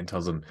immediately and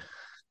tells him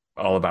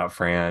all about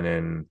Fran,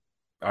 and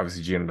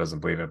obviously Gino doesn't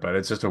believe it, but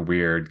it's just a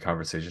weird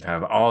conversation to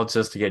have, all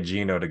just to get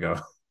Gino to go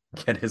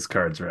get his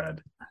cards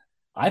read.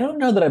 I don't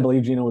know that I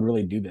believe Gino would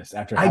really do this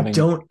after I having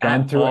don't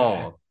gone at through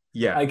all.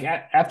 Yeah.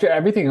 after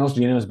everything else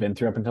Gino has been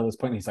through up until this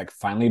point. He's like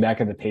finally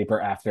back at the paper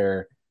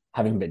after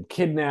having been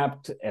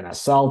kidnapped and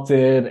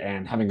assaulted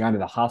and having gone to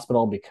the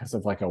hospital because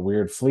of like a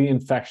weird flea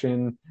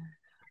infection.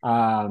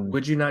 Um,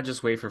 Would you not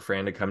just wait for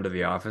Fran to come to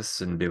the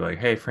office and be like,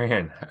 "Hey,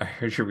 Fran, I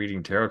heard you're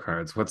reading tarot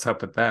cards. What's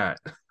up with that?"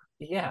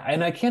 yeah,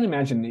 and I can't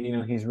imagine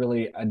he's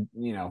really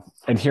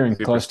adhering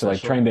close to like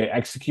Superficial. trying to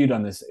execute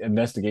on this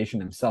investigation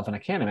himself. And I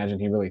can't imagine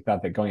he really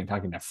thought that going and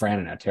talking to Fran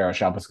in a tarot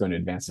shop was going to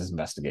advance his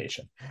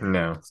investigation.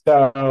 No.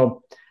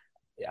 So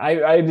I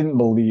didn't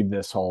believe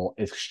this whole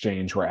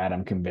exchange where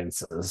Adam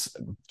convinces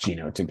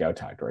Gino to go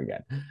talk to her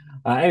again.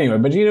 Anyway,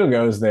 but Gino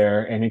goes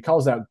there and he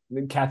calls out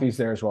Kathy's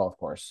there as well, of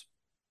course.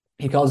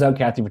 He calls out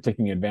Kathy for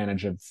taking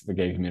advantage of the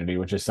gay community,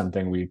 which is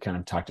something we kind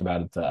of talked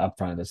about at the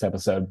upfront of this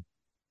episode.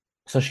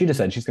 So she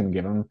decides she's going to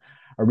give him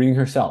a reading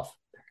herself.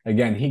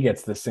 Again, he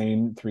gets the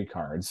same three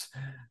cards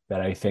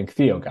that I think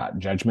Theo got: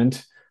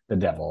 Judgment, the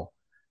Devil,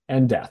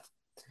 and Death.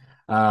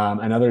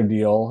 Another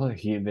deal,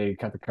 they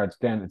cut the cards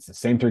again. It's the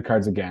same three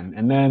cards again.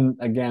 And then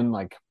again,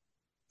 like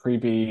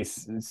creepy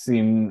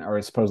scene, or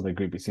supposedly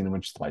creepy scene in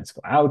which the lights go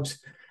out.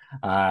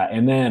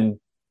 And then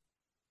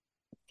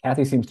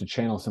Kathy seems to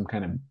channel some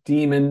kind of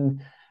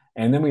demon.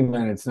 And then we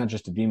learn it's not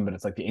just a demon, but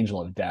it's like the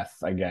angel of death,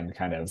 again,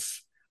 kind of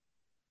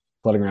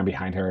floating around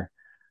behind her.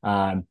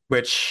 Um,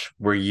 Which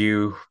were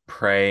you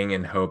praying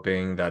and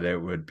hoping that it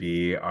would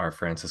be our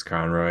Francis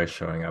Conroy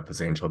showing up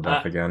as Angel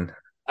Death I, again?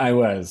 I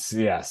was,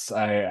 yes,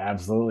 I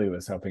absolutely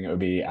was hoping it would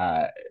be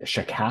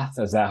Shakath.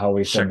 Is that how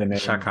we said the name?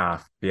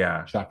 Shakaf.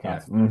 Yeah. Yeah.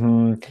 Shakath.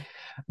 Mm-hmm.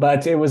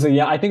 But it was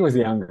I think it was a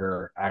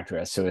younger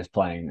actress who was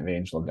playing the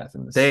Angel of Death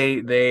in this.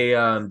 They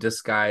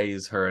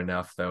disguise her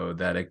enough though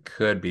that it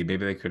could be,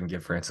 maybe they couldn't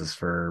get Francis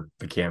for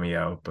the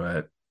cameo,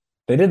 but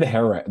They did the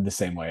hair the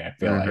same way, I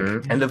feel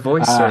like. and the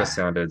voice sort of Uh,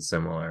 sounded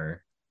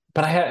similar.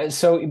 but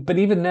but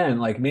even then,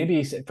 like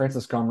maybe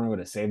Francis Conroy would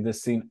have saved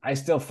this scene. I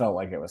still felt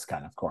like it was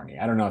kind of corny.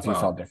 I don't know if you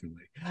felt Well,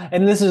 differently.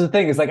 And this is the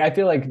thing, is like I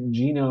feel like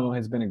Gino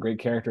has been a great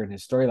character in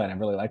his storyline. I've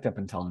really liked up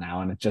until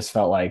now, and it just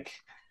felt like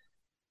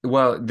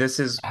this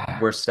is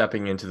we're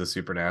stepping into the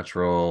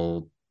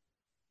supernatural,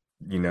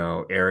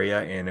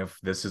 area, and if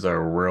this is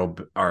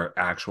our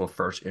actual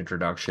first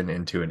introduction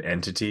into an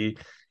entity,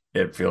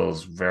 it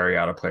feels very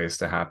out of place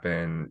to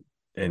happen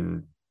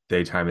in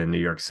daytime in New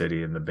York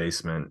City in the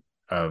basement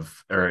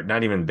of, or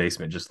not even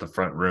basement, just the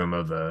front room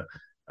of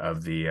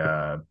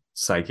the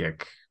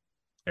psychic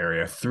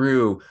area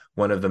through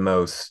one of the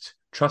most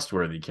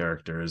trustworthy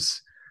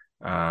characters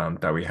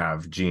that we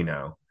have,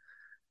 Gino.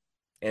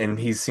 And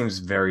he seems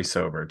very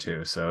sober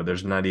too, so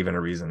there's not even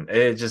a reason.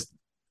 It just,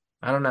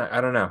 I don't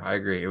know. I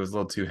agree. It was a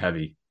little too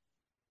heavy.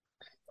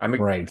 I mean,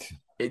 right.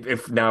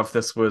 if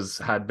this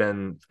had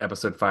been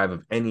episode 5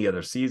 of any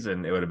other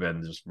season, it would have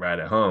been just right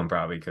at home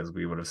probably, because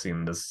we would have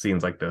seen this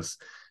scenes like this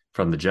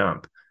from the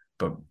jump.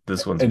 But It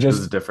this is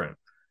just different.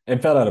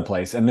 it felt out of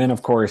place. And then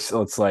of course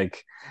it's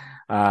like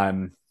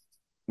um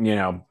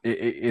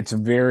it's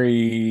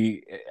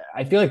very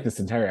I feel like this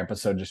entire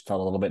episode just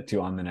felt a little bit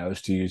too on the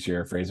nose, to use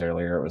your phrase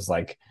earlier. It was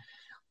like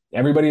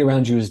everybody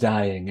around you is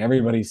dying,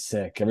 everybody's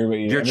sick, You're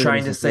trying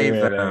everybody's to save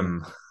deteriorating.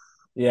 them.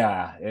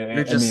 Yeah, You're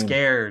I just mean,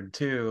 scared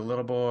too,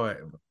 little boy.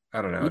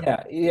 I don't know.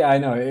 yeah, I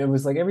know. It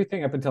was like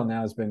everything up until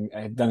now has been,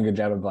 I've done a good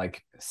job of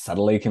like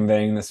subtly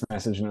conveying this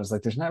message, and it was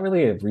like there's not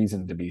really a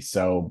reason to be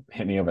so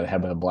hit me over the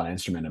head with a blunt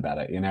instrument about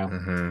it, you know.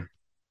 Hmm.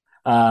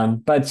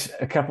 But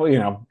a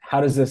couple,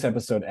 how does this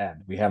episode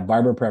end? We have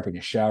Barbara prepping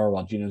a shower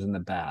while Gino's in the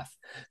bath.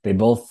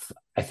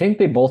 I think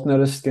they both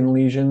notice skin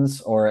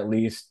lesions, or at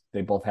least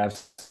they both have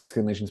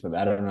skin lesions, but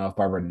I don't know if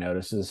Barbara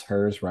notices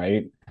hers,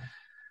 right?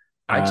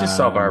 I just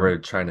saw Um, Barbara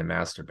trying to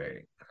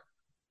masturbate.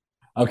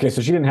 okay,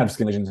 so she didn't have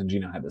skin lesions and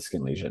Gino had the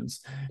skin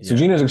lesions. So Yeah.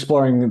 Gino's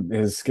exploring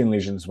his skin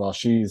lesions while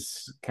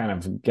she's kind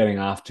of getting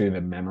off to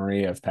the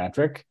memory of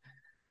Patrick.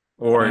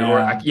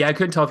 And Yeah, I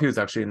couldn't tell if he was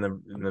actually in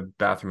the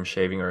bathroom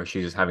shaving, or if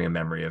she's just having a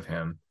memory of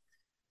him.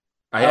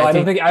 oh, I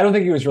think I don't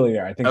think he was really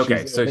there.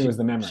 okay, I so think it was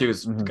the she memory.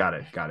 was, Mhm. got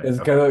it.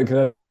 Okay.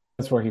 Because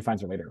that's where he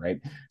finds her later, right?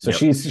 So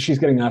Yep. she's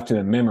getting off to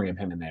the memory of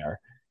him in there,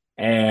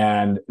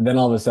 and then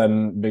all of a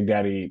sudden, Big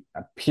Daddy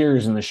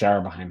appears in the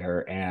shower behind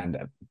her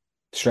and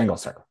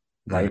strangles her,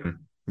 right? Hmm.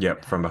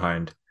 Yep, from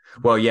behind.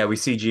 Well, yeah, we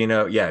see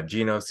Gino. Yeah,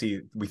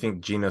 we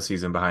think Gino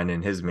sees him behind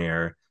in his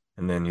mirror,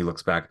 and then he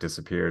looks back,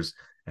 disappears,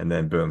 and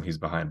then boom, he's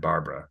behind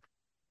Barbara.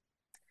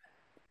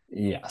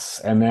 Yes.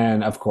 And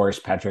then, of course,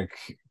 Patrick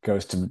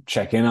goes to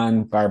check in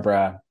on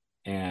Barbara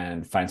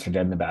and finds her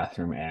dead in the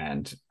bathroom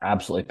and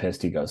absolutely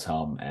pissed. He goes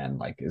home and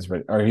like is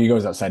ready, or he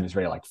goes outside and is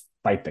ready to like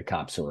fight the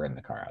cops who are in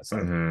the car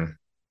outside. Mm-hmm.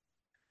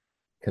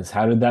 Because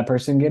how did that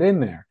person get in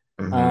there?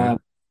 Mm-hmm. Um,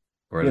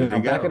 Where did he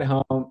back at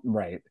go? home,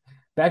 right.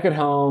 Back at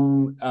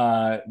home,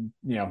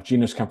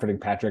 Gino's comforting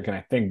Patrick, and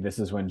I think this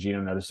is when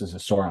Gino notices a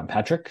sore on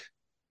Patrick.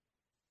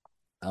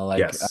 Like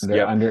Yes. under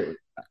Yep. under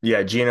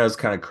Yeah, Gino's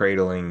kind of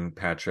cradling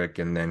Patrick,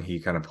 and then he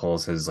kind of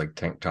pulls his like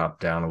tank top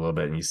down a little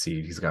bit, and you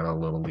see he's got a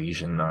little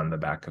lesion on the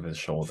back of his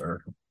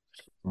shoulder.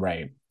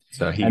 right.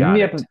 So he And then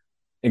got it.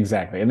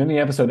 exactly. And then the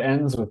episode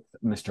ends with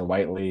Mr.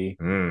 Whiteley,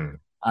 Mm.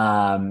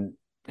 um,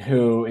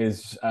 who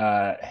is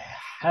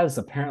has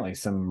apparently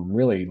some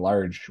really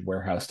large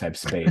warehouse type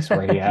space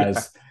where he Yeah.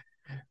 has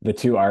the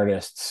two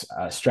artists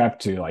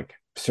strapped to like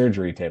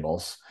surgery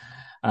tables.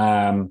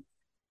 Um,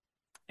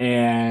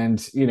 and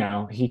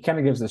he kind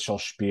of gives this whole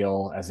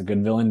spiel as a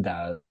good villain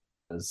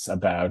does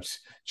about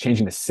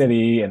changing the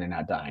city and they're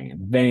not dying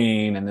in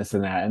vain and this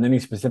and that. And then he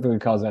specifically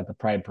calls out the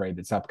Pride Parade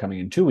that's upcoming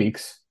in 2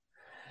 weeks.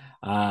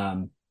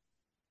 Um,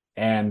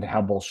 and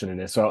how bullshit it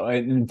is. So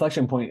an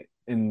inflection point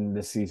in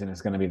this season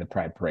is going to be the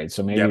Pride Parade.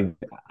 So Yep. maybe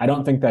I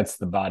don't think that's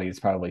the body. It's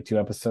probably 2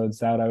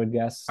 episodes out, I would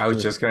guess. I was Two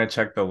or just gonna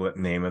check the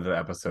name of the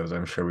episodes.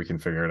 I'm sure we can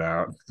figure it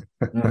out.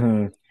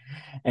 mm-hmm.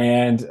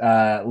 And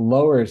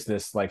lowers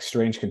this like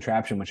strange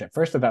contraption, which at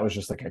first I thought was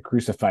just like a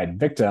crucified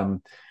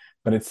victim,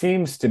 but it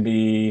seems to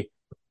be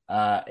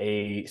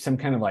a some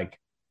kind of like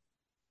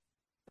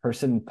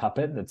person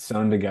puppet that's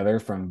sewn together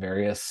from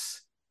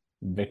various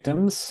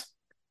victims.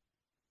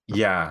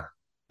 Yeah.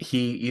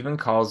 He even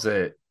calls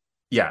it,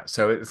 yeah,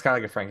 so it's kind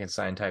of like a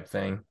Frankenstein type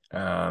thing.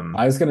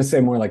 I was going to say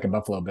more like a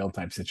Buffalo Bill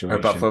type Or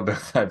situation. Buffalo Bill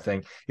type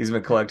thing. He's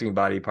been collecting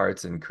body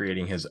parts and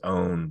creating his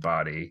own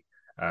body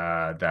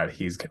that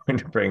he's going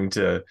to bring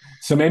to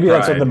So maybe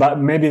Pride.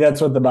 maybe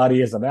that's what the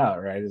body is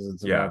about, right? Is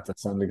it's Yeah. about the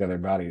sewn together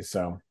bodies.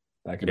 So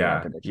that could be our Yeah.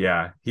 prediction.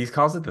 Yeah. He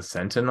calls it the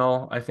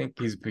Sentinel. I think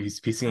he's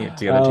piecing it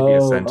together to be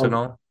a Oh,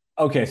 Sentinel.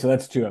 okay. So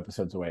that's 2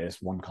 episodes away.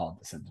 It's one called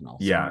the Sentinel.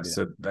 So Yeah. maybe that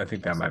So I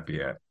think that makes might sense. be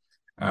it.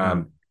 Mm-hmm.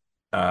 Um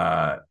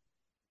uh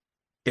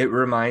it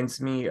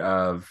reminds me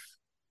of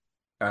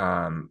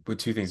with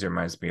two things it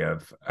reminds me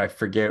of. I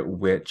forget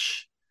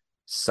which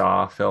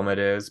Saw film it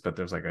is, but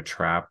there's like a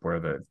trap where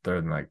they're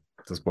in, like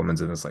this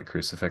woman's in this like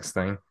crucifix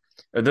thing.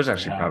 There's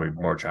actually Yeah. probably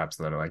more traps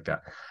that are like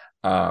that.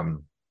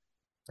 Um,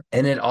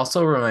 and it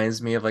also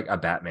reminds me of like a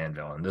Batman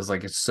villain. There's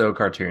like it's so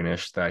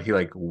cartoonish that he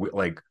like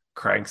like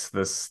cranks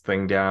this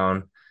thing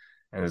down,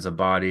 and there's a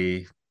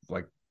body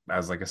like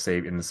as like a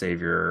save in the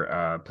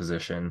savior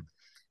position,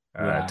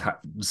 Yeah.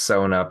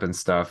 sewn up and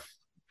stuff.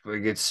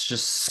 Like it's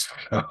just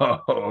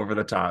so over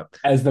the top.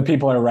 As the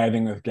people are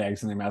writhing with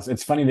gags in their mouths.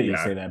 It's funny that you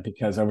Yeah. say that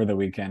because over the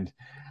weekend,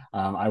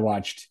 I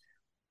watched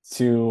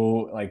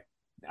two like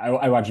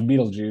I watched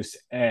Beetlejuice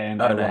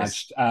and Oh, I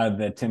nice. watched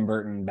the Tim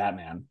Burton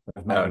Batman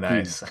with Oh, Michael Keaton.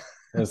 nice.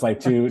 It was like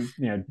two,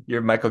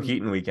 Your Michael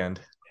Keaton weekend.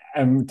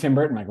 Tim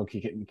Burton, Michael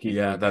Keaton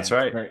Yeah, that's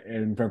weekend right.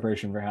 in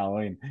preparation for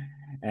Halloween,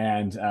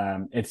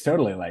 and it's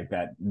totally like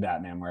that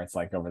Batman where it's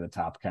like over the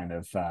top kind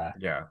of.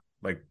 Yeah,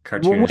 like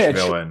cartoonish Which,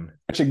 villain.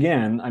 which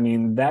again, I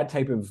mean, that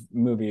type of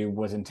movie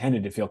was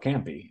intended to feel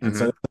campy, and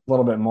so Hmm. it's a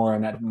little bit more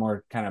in that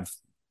more kind of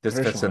This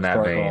fits traditional in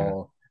that vein.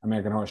 historical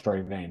American Horror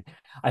Story vein.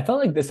 I felt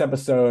like this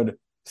episode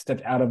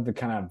stepped out of the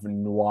kind of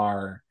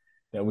noir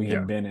that we Yeah.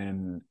 had been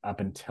in up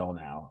until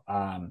now.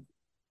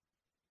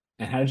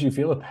 And how did you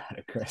feel about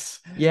it, Chris?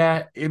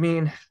 Yeah, I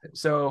mean,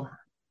 so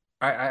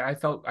I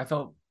felt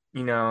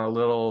a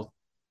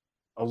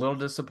little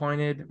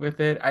disappointed with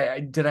it. I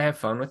did I have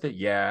fun with it?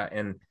 Yeah,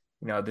 and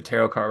the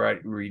tarot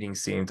card reading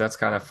scenes, that's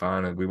kind of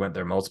fun, and we went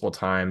there multiple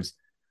times.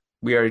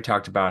 We already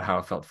talked about how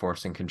it felt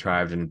forced and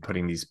contrived and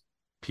putting these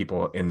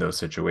people in those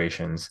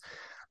situations.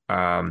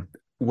 Um,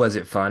 was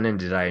it fun and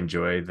did I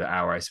enjoy the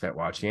hour I spent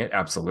watching it?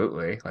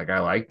 Absolutely. Like I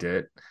liked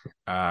it.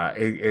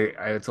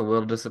 It's a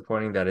little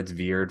disappointing that it's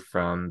veered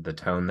from the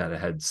tone that it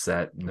had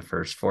set in the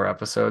first 4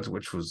 episodes,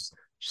 which was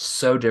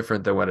so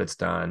different than what it's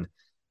done,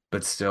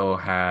 but still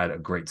had a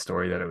great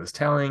story that it was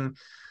telling,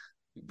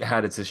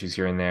 had its issues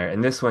here and there.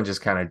 And this one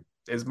just kind of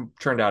is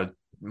turned out a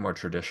more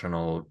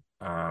traditional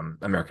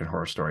American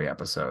Horror Story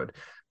episode.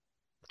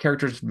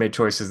 Characters made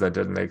choices that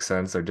didn't make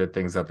sense or did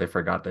things that they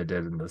forgot they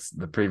did in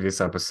the previous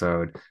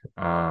episode.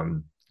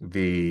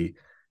 The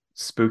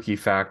spooky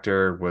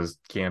factor was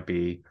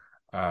campy,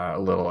 a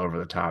little over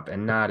the top,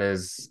 and not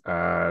as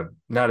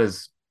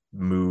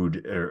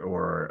mood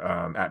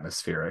or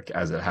atmospheric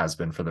as it has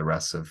been for the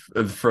rest of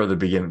for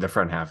the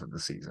front half of the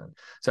season.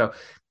 So,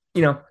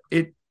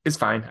 it is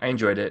fine. I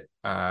enjoyed it.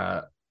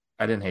 I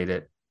didn't hate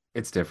it.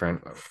 It's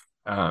different.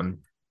 Um,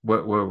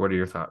 what are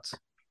your thoughts?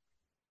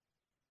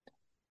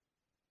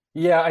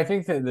 Yeah, I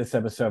think that this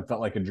episode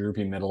felt like a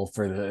droopy middle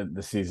for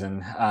the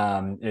season.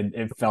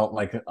 It felt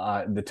like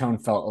the tone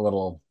felt a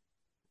little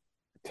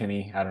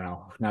tinny. I don't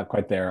know, not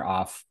quite there.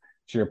 Off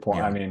to your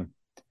point. I Yeah.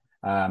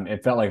 mean,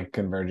 it felt like a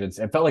convergence.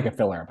 It felt like a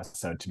filler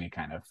episode to me,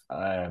 kind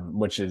of,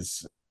 which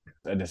is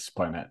a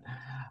disappointment.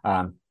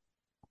 Um,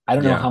 I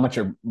don't know Yeah. how much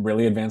it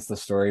really advanced the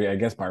story. I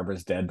guess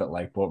Barbara's dead, but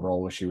like, what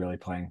role was she really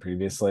playing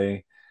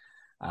previously?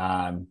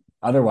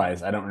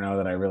 Otherwise, I don't know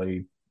that I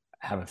really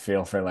have a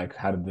feel for like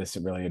how did this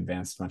really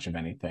advance much of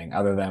anything,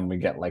 other than we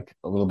get like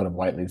a little bit of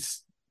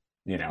Whiteley's,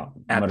 At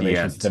the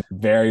motivations at end. the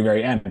very,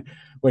 very end,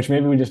 which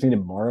maybe we just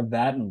needed more of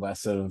that and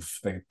less of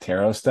the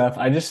tarot stuff.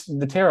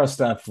 The tarot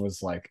stuff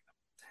was like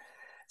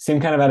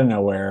seemed kind of out of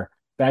nowhere,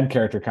 bad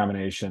character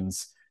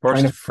combinations,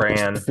 trying Forced to make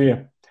us Fran.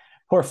 feel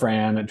poor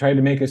Fran, it tried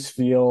to make us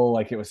feel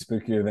like it was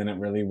spookier than it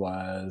really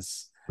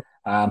was.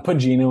 Put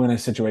Gino in a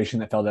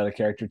situation that felt out of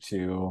character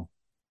too.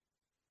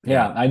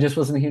 Yeah. Yeah, I just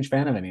wasn't a huge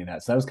fan of any of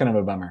that. So that was kind of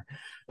a bummer.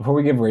 Before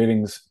we give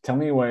ratings, tell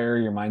me where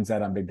your mind's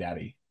at on Big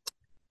Daddy.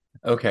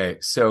 Okay,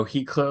 so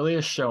he clearly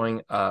is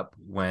showing up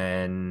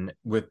when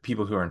with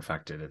people who are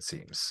infected, it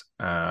seems.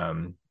 So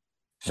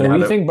Now we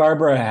that think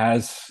Barbara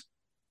has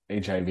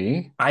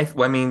HIV. I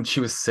mean, she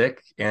was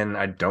sick, and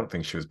I don't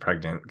think she was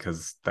pregnant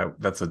because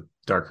that's a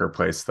darker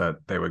place that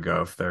they would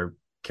go if they're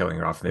killing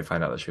her off and they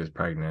find out that she was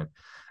pregnant.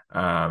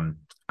 Um,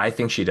 I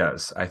think she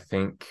does. I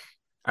think,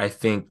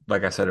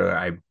 like I said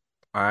earlier,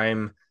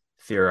 I'm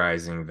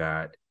theorizing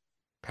that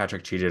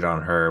Patrick cheated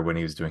on her when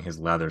he was doing his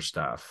leather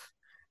stuff,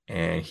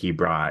 and he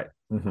brought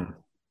Mm-hmm.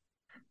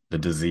 the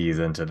disease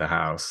into the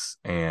house,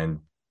 and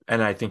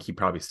I think he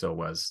probably still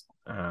was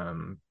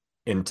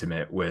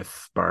intimate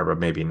with Barbara,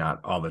 maybe not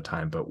all the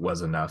time, but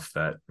was enough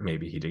that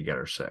maybe he did get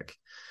her sick,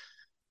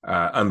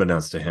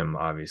 unbeknownst to him,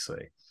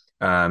 obviously.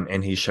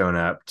 And he's shown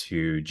up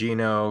to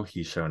Gino,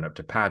 he's shown up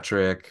to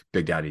Patrick,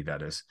 Big Daddy,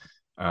 that is,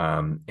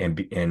 and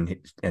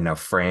now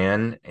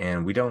Fran,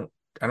 and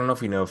I don't know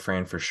if we know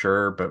Fran for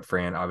sure, but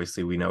Fran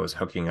obviously we know is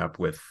hooking up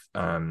with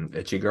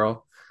Itchy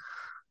Girl,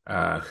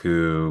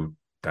 who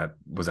that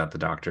was at the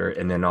doctor,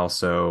 and then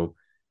also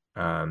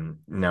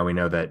now we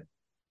know that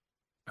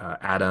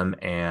Adam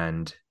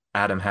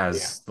Yeah.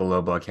 has the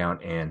low blood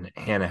count and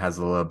Hannah has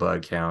the low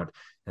blood count,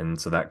 and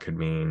so that could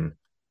mean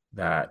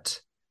that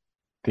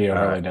Theo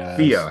Hurley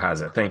Theo does.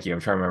 has it. Thank you. I'm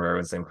trying to remember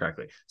everyone's name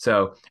correctly.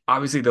 So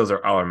obviously those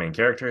are all our main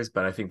characters,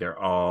 but I think they're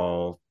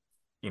all,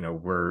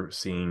 we're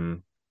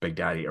seeing Big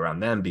Daddy around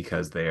them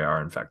because they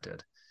are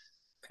infected.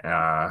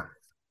 Uh, and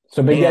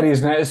So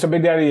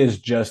Big Daddy is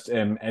just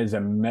as a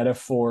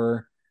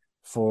metaphor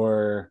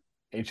for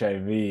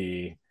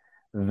HIV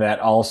that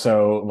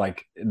also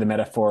like the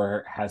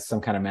metaphor has some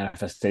kind of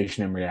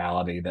manifestation in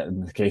reality that in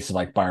the case of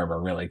like Barbara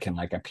really can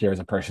like appear as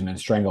a person and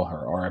strangle her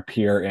or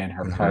appear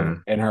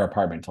mhm, in her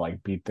apartment to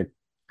like beat the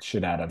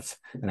shit out of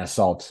and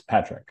assault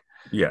Patrick.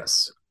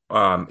 yes,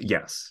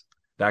 yes,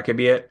 that could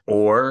be it.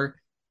 Or,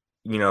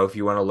 if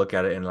you want to look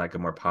at it in like a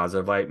more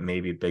positive light,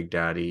 maybe Big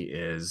Daddy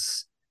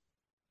is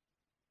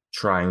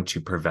trying to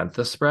prevent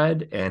the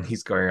spread and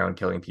he's going around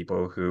killing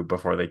people who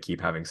before they keep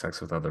having sex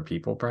with other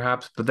people,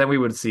 perhaps. But then we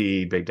would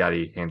see Big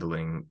Daddy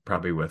handling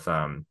probably with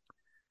Sam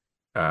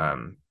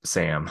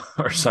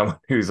or someone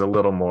who's a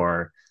little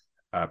more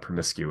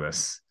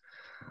promiscuous.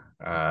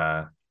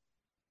 uh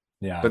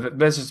Yeah. but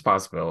that's just a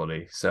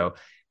possibility. So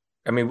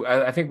I mean,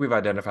 I think we've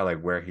identified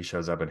like where he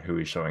shows up and who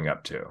he's showing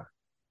up to.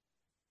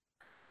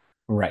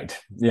 Right.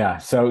 Yeah.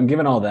 So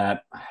given all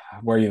that,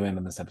 where you land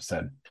on this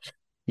episode?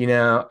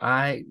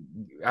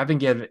 I've been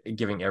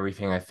giving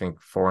everything I think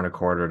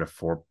 4.25 to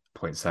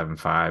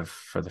 4.75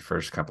 for the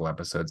first couple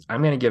episodes.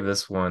 I'm gonna give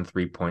this one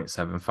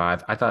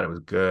 3.75. I thought it was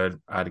good.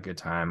 I had a good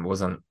time.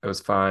 It was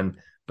fun,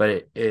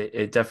 but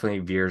it definitely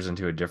veers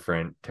into a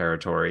different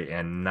territory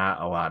and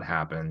not a lot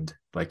happened,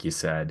 like you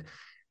said.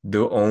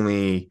 The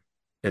only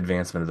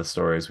advancement of the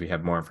story is we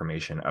have more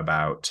information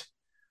about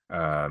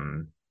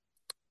um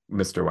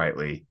Mr.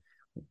 Whiteley.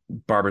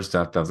 Barbara's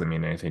death doesn't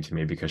mean anything to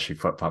me because she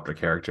flip flopped a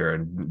character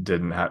and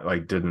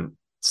didn't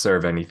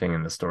serve anything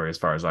in the story as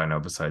far as I know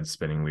besides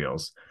spinning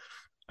wheels.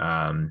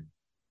 Um,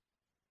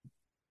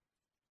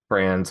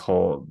 Fran's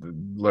whole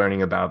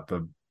learning about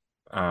the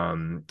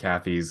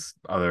Kathy's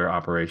other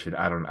operation.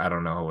 I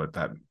don't know what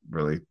that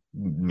really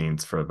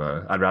means for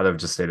the. I'd rather have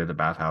just stayed at the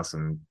bathhouse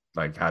and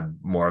like had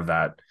more of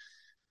that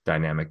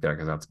dynamic there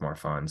because that's more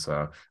fun.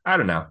 So I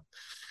don't know.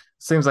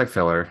 Seems like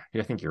filler.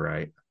 Yeah, I think you're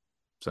right.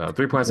 So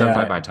 3.75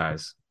 Yeah. my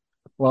ties.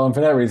 Well, and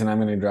for that reason, I'm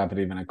going to drop it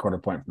even a quarter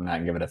point from that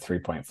and give it a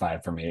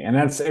 3.5 for me. And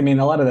that's, I mean,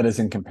 a lot of that is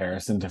in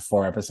comparison to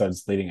 4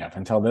 episodes leading up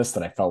until this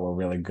that I felt were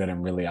really good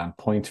and really on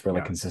point, really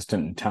Yeah.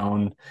 consistent in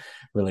tone,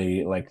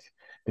 really like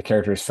the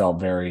characters felt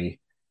very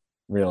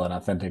real and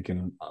authentic.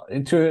 And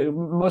to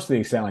most of the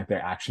extent, like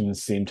their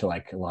actions seemed to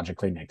like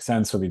logically make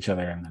sense with each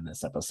other. And then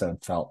this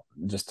episode felt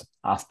just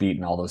offbeat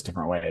in all those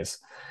different ways.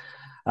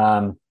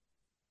 Um,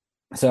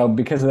 so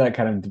because of that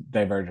kind of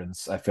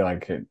divergence, I feel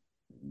like it,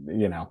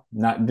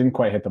 not didn't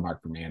quite hit the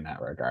mark for me in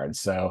that regard.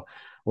 So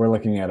we're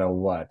looking at a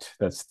what?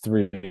 That's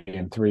 3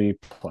 and 3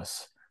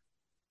 plus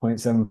 0.75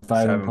 and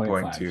Seven point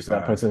point 0.5. two So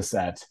that puts five. us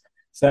at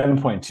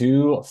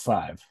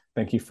 7.25.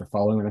 Thank you for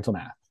following mental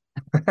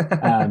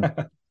math. Um,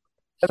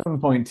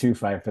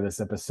 7.25 for this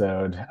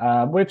episode,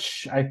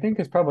 which I think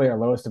is probably our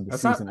lowest of the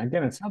That's not season.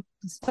 Again, it's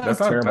that's not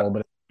not terrible,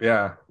 but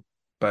yeah,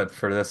 but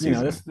for this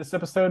season. this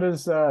episode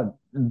has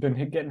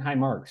been getting high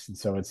marks, and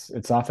so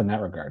it's off in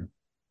that regard.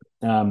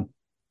 Um,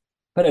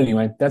 but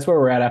anyway, that's where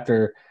we're at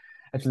after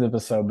the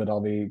episode. But I'll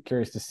be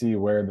curious to see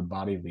where the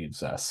body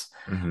leaves us,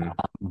 Hmm.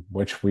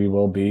 which we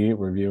will be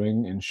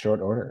reviewing in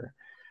short order.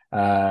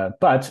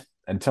 But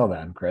until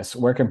then, Chris,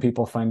 where can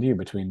people find you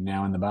between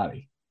now and the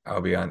body? I'll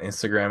be on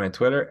Instagram and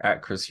Twitter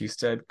at Chris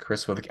Husted.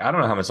 Chris with I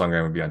don't know how much longer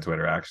I'm gonna be on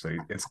Twitter. Actually,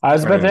 it's I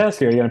was about to turning. ask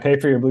you, are you going to pay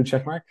for your blue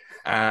check mark?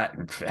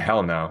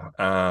 Hell no.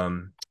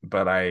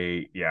 But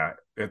yeah,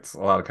 it's a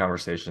lot of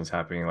conversations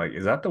happening. Like,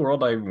 is that the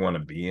world I want to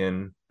be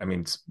in? I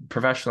mean,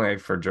 professionally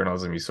for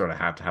journalism, you sort of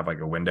have to have like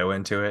a window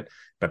into it.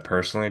 But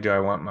personally, do I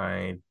want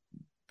my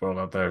world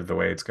out there the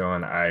way it's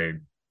going?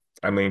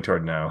 I'm leaning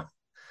toward no.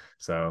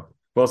 So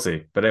we'll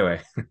see. But anyway,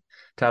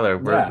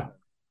 Tyler, Yeah.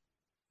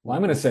 Well,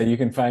 I'm going to say you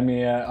can find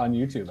me on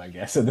YouTube, I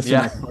guess, at this yeah.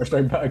 American Horror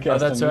Story Oh, podcast on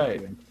that's right.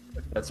 YouTube.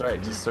 That's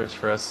right. Just search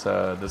for us,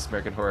 this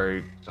American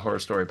Horror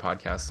Story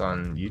podcast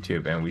on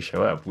YouTube, and we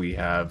show up. We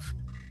have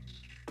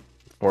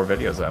 4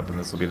 videos up, and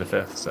this will be the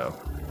 5th. So,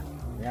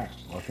 Yeah,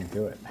 welcome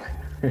to it.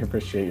 We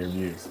appreciate your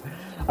views.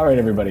 All right,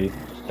 everybody.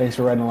 Thanks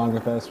for riding along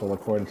with us. We'll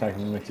look forward to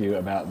talking with you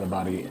about the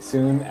body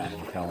soon. And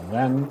until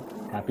then,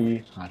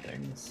 happy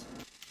hauntings.